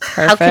pleasant.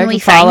 Perfect. How can we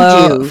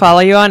follow find you? Follow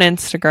you on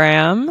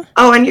Instagram.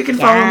 Oh, and you can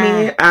follow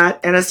Yeah. me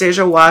at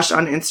Anastasia Wash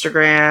on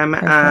Instagram.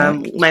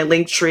 Perfect. My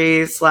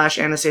Linktree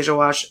 /Anastasia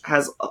Wash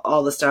has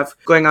all the stuff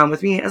going on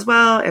with me as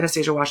well.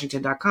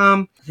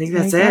 AnastasiaWashington.com. I think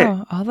that's There you it.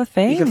 go. All the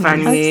things. You can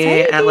find How me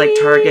exciting. at like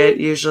Target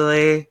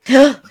usually.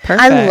 Perfect.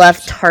 I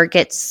love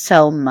Target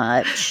so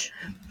much.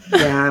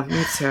 Yeah,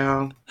 me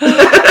too.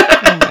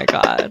 Oh my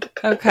god.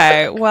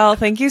 Okay. Well,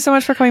 thank you so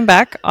much for coming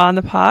back on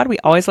the pod. We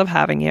always love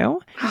having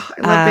you. I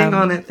love being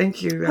on it.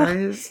 Thank you,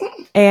 guys.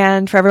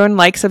 And for everyone,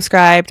 like,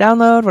 subscribe,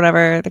 download,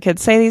 whatever the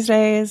kids say these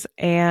days.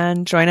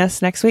 And join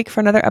us next week for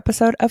another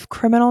episode of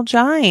Criminal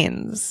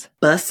Gines.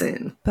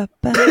 Bussin'.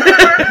 Ba-ba.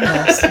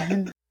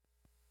 Listen.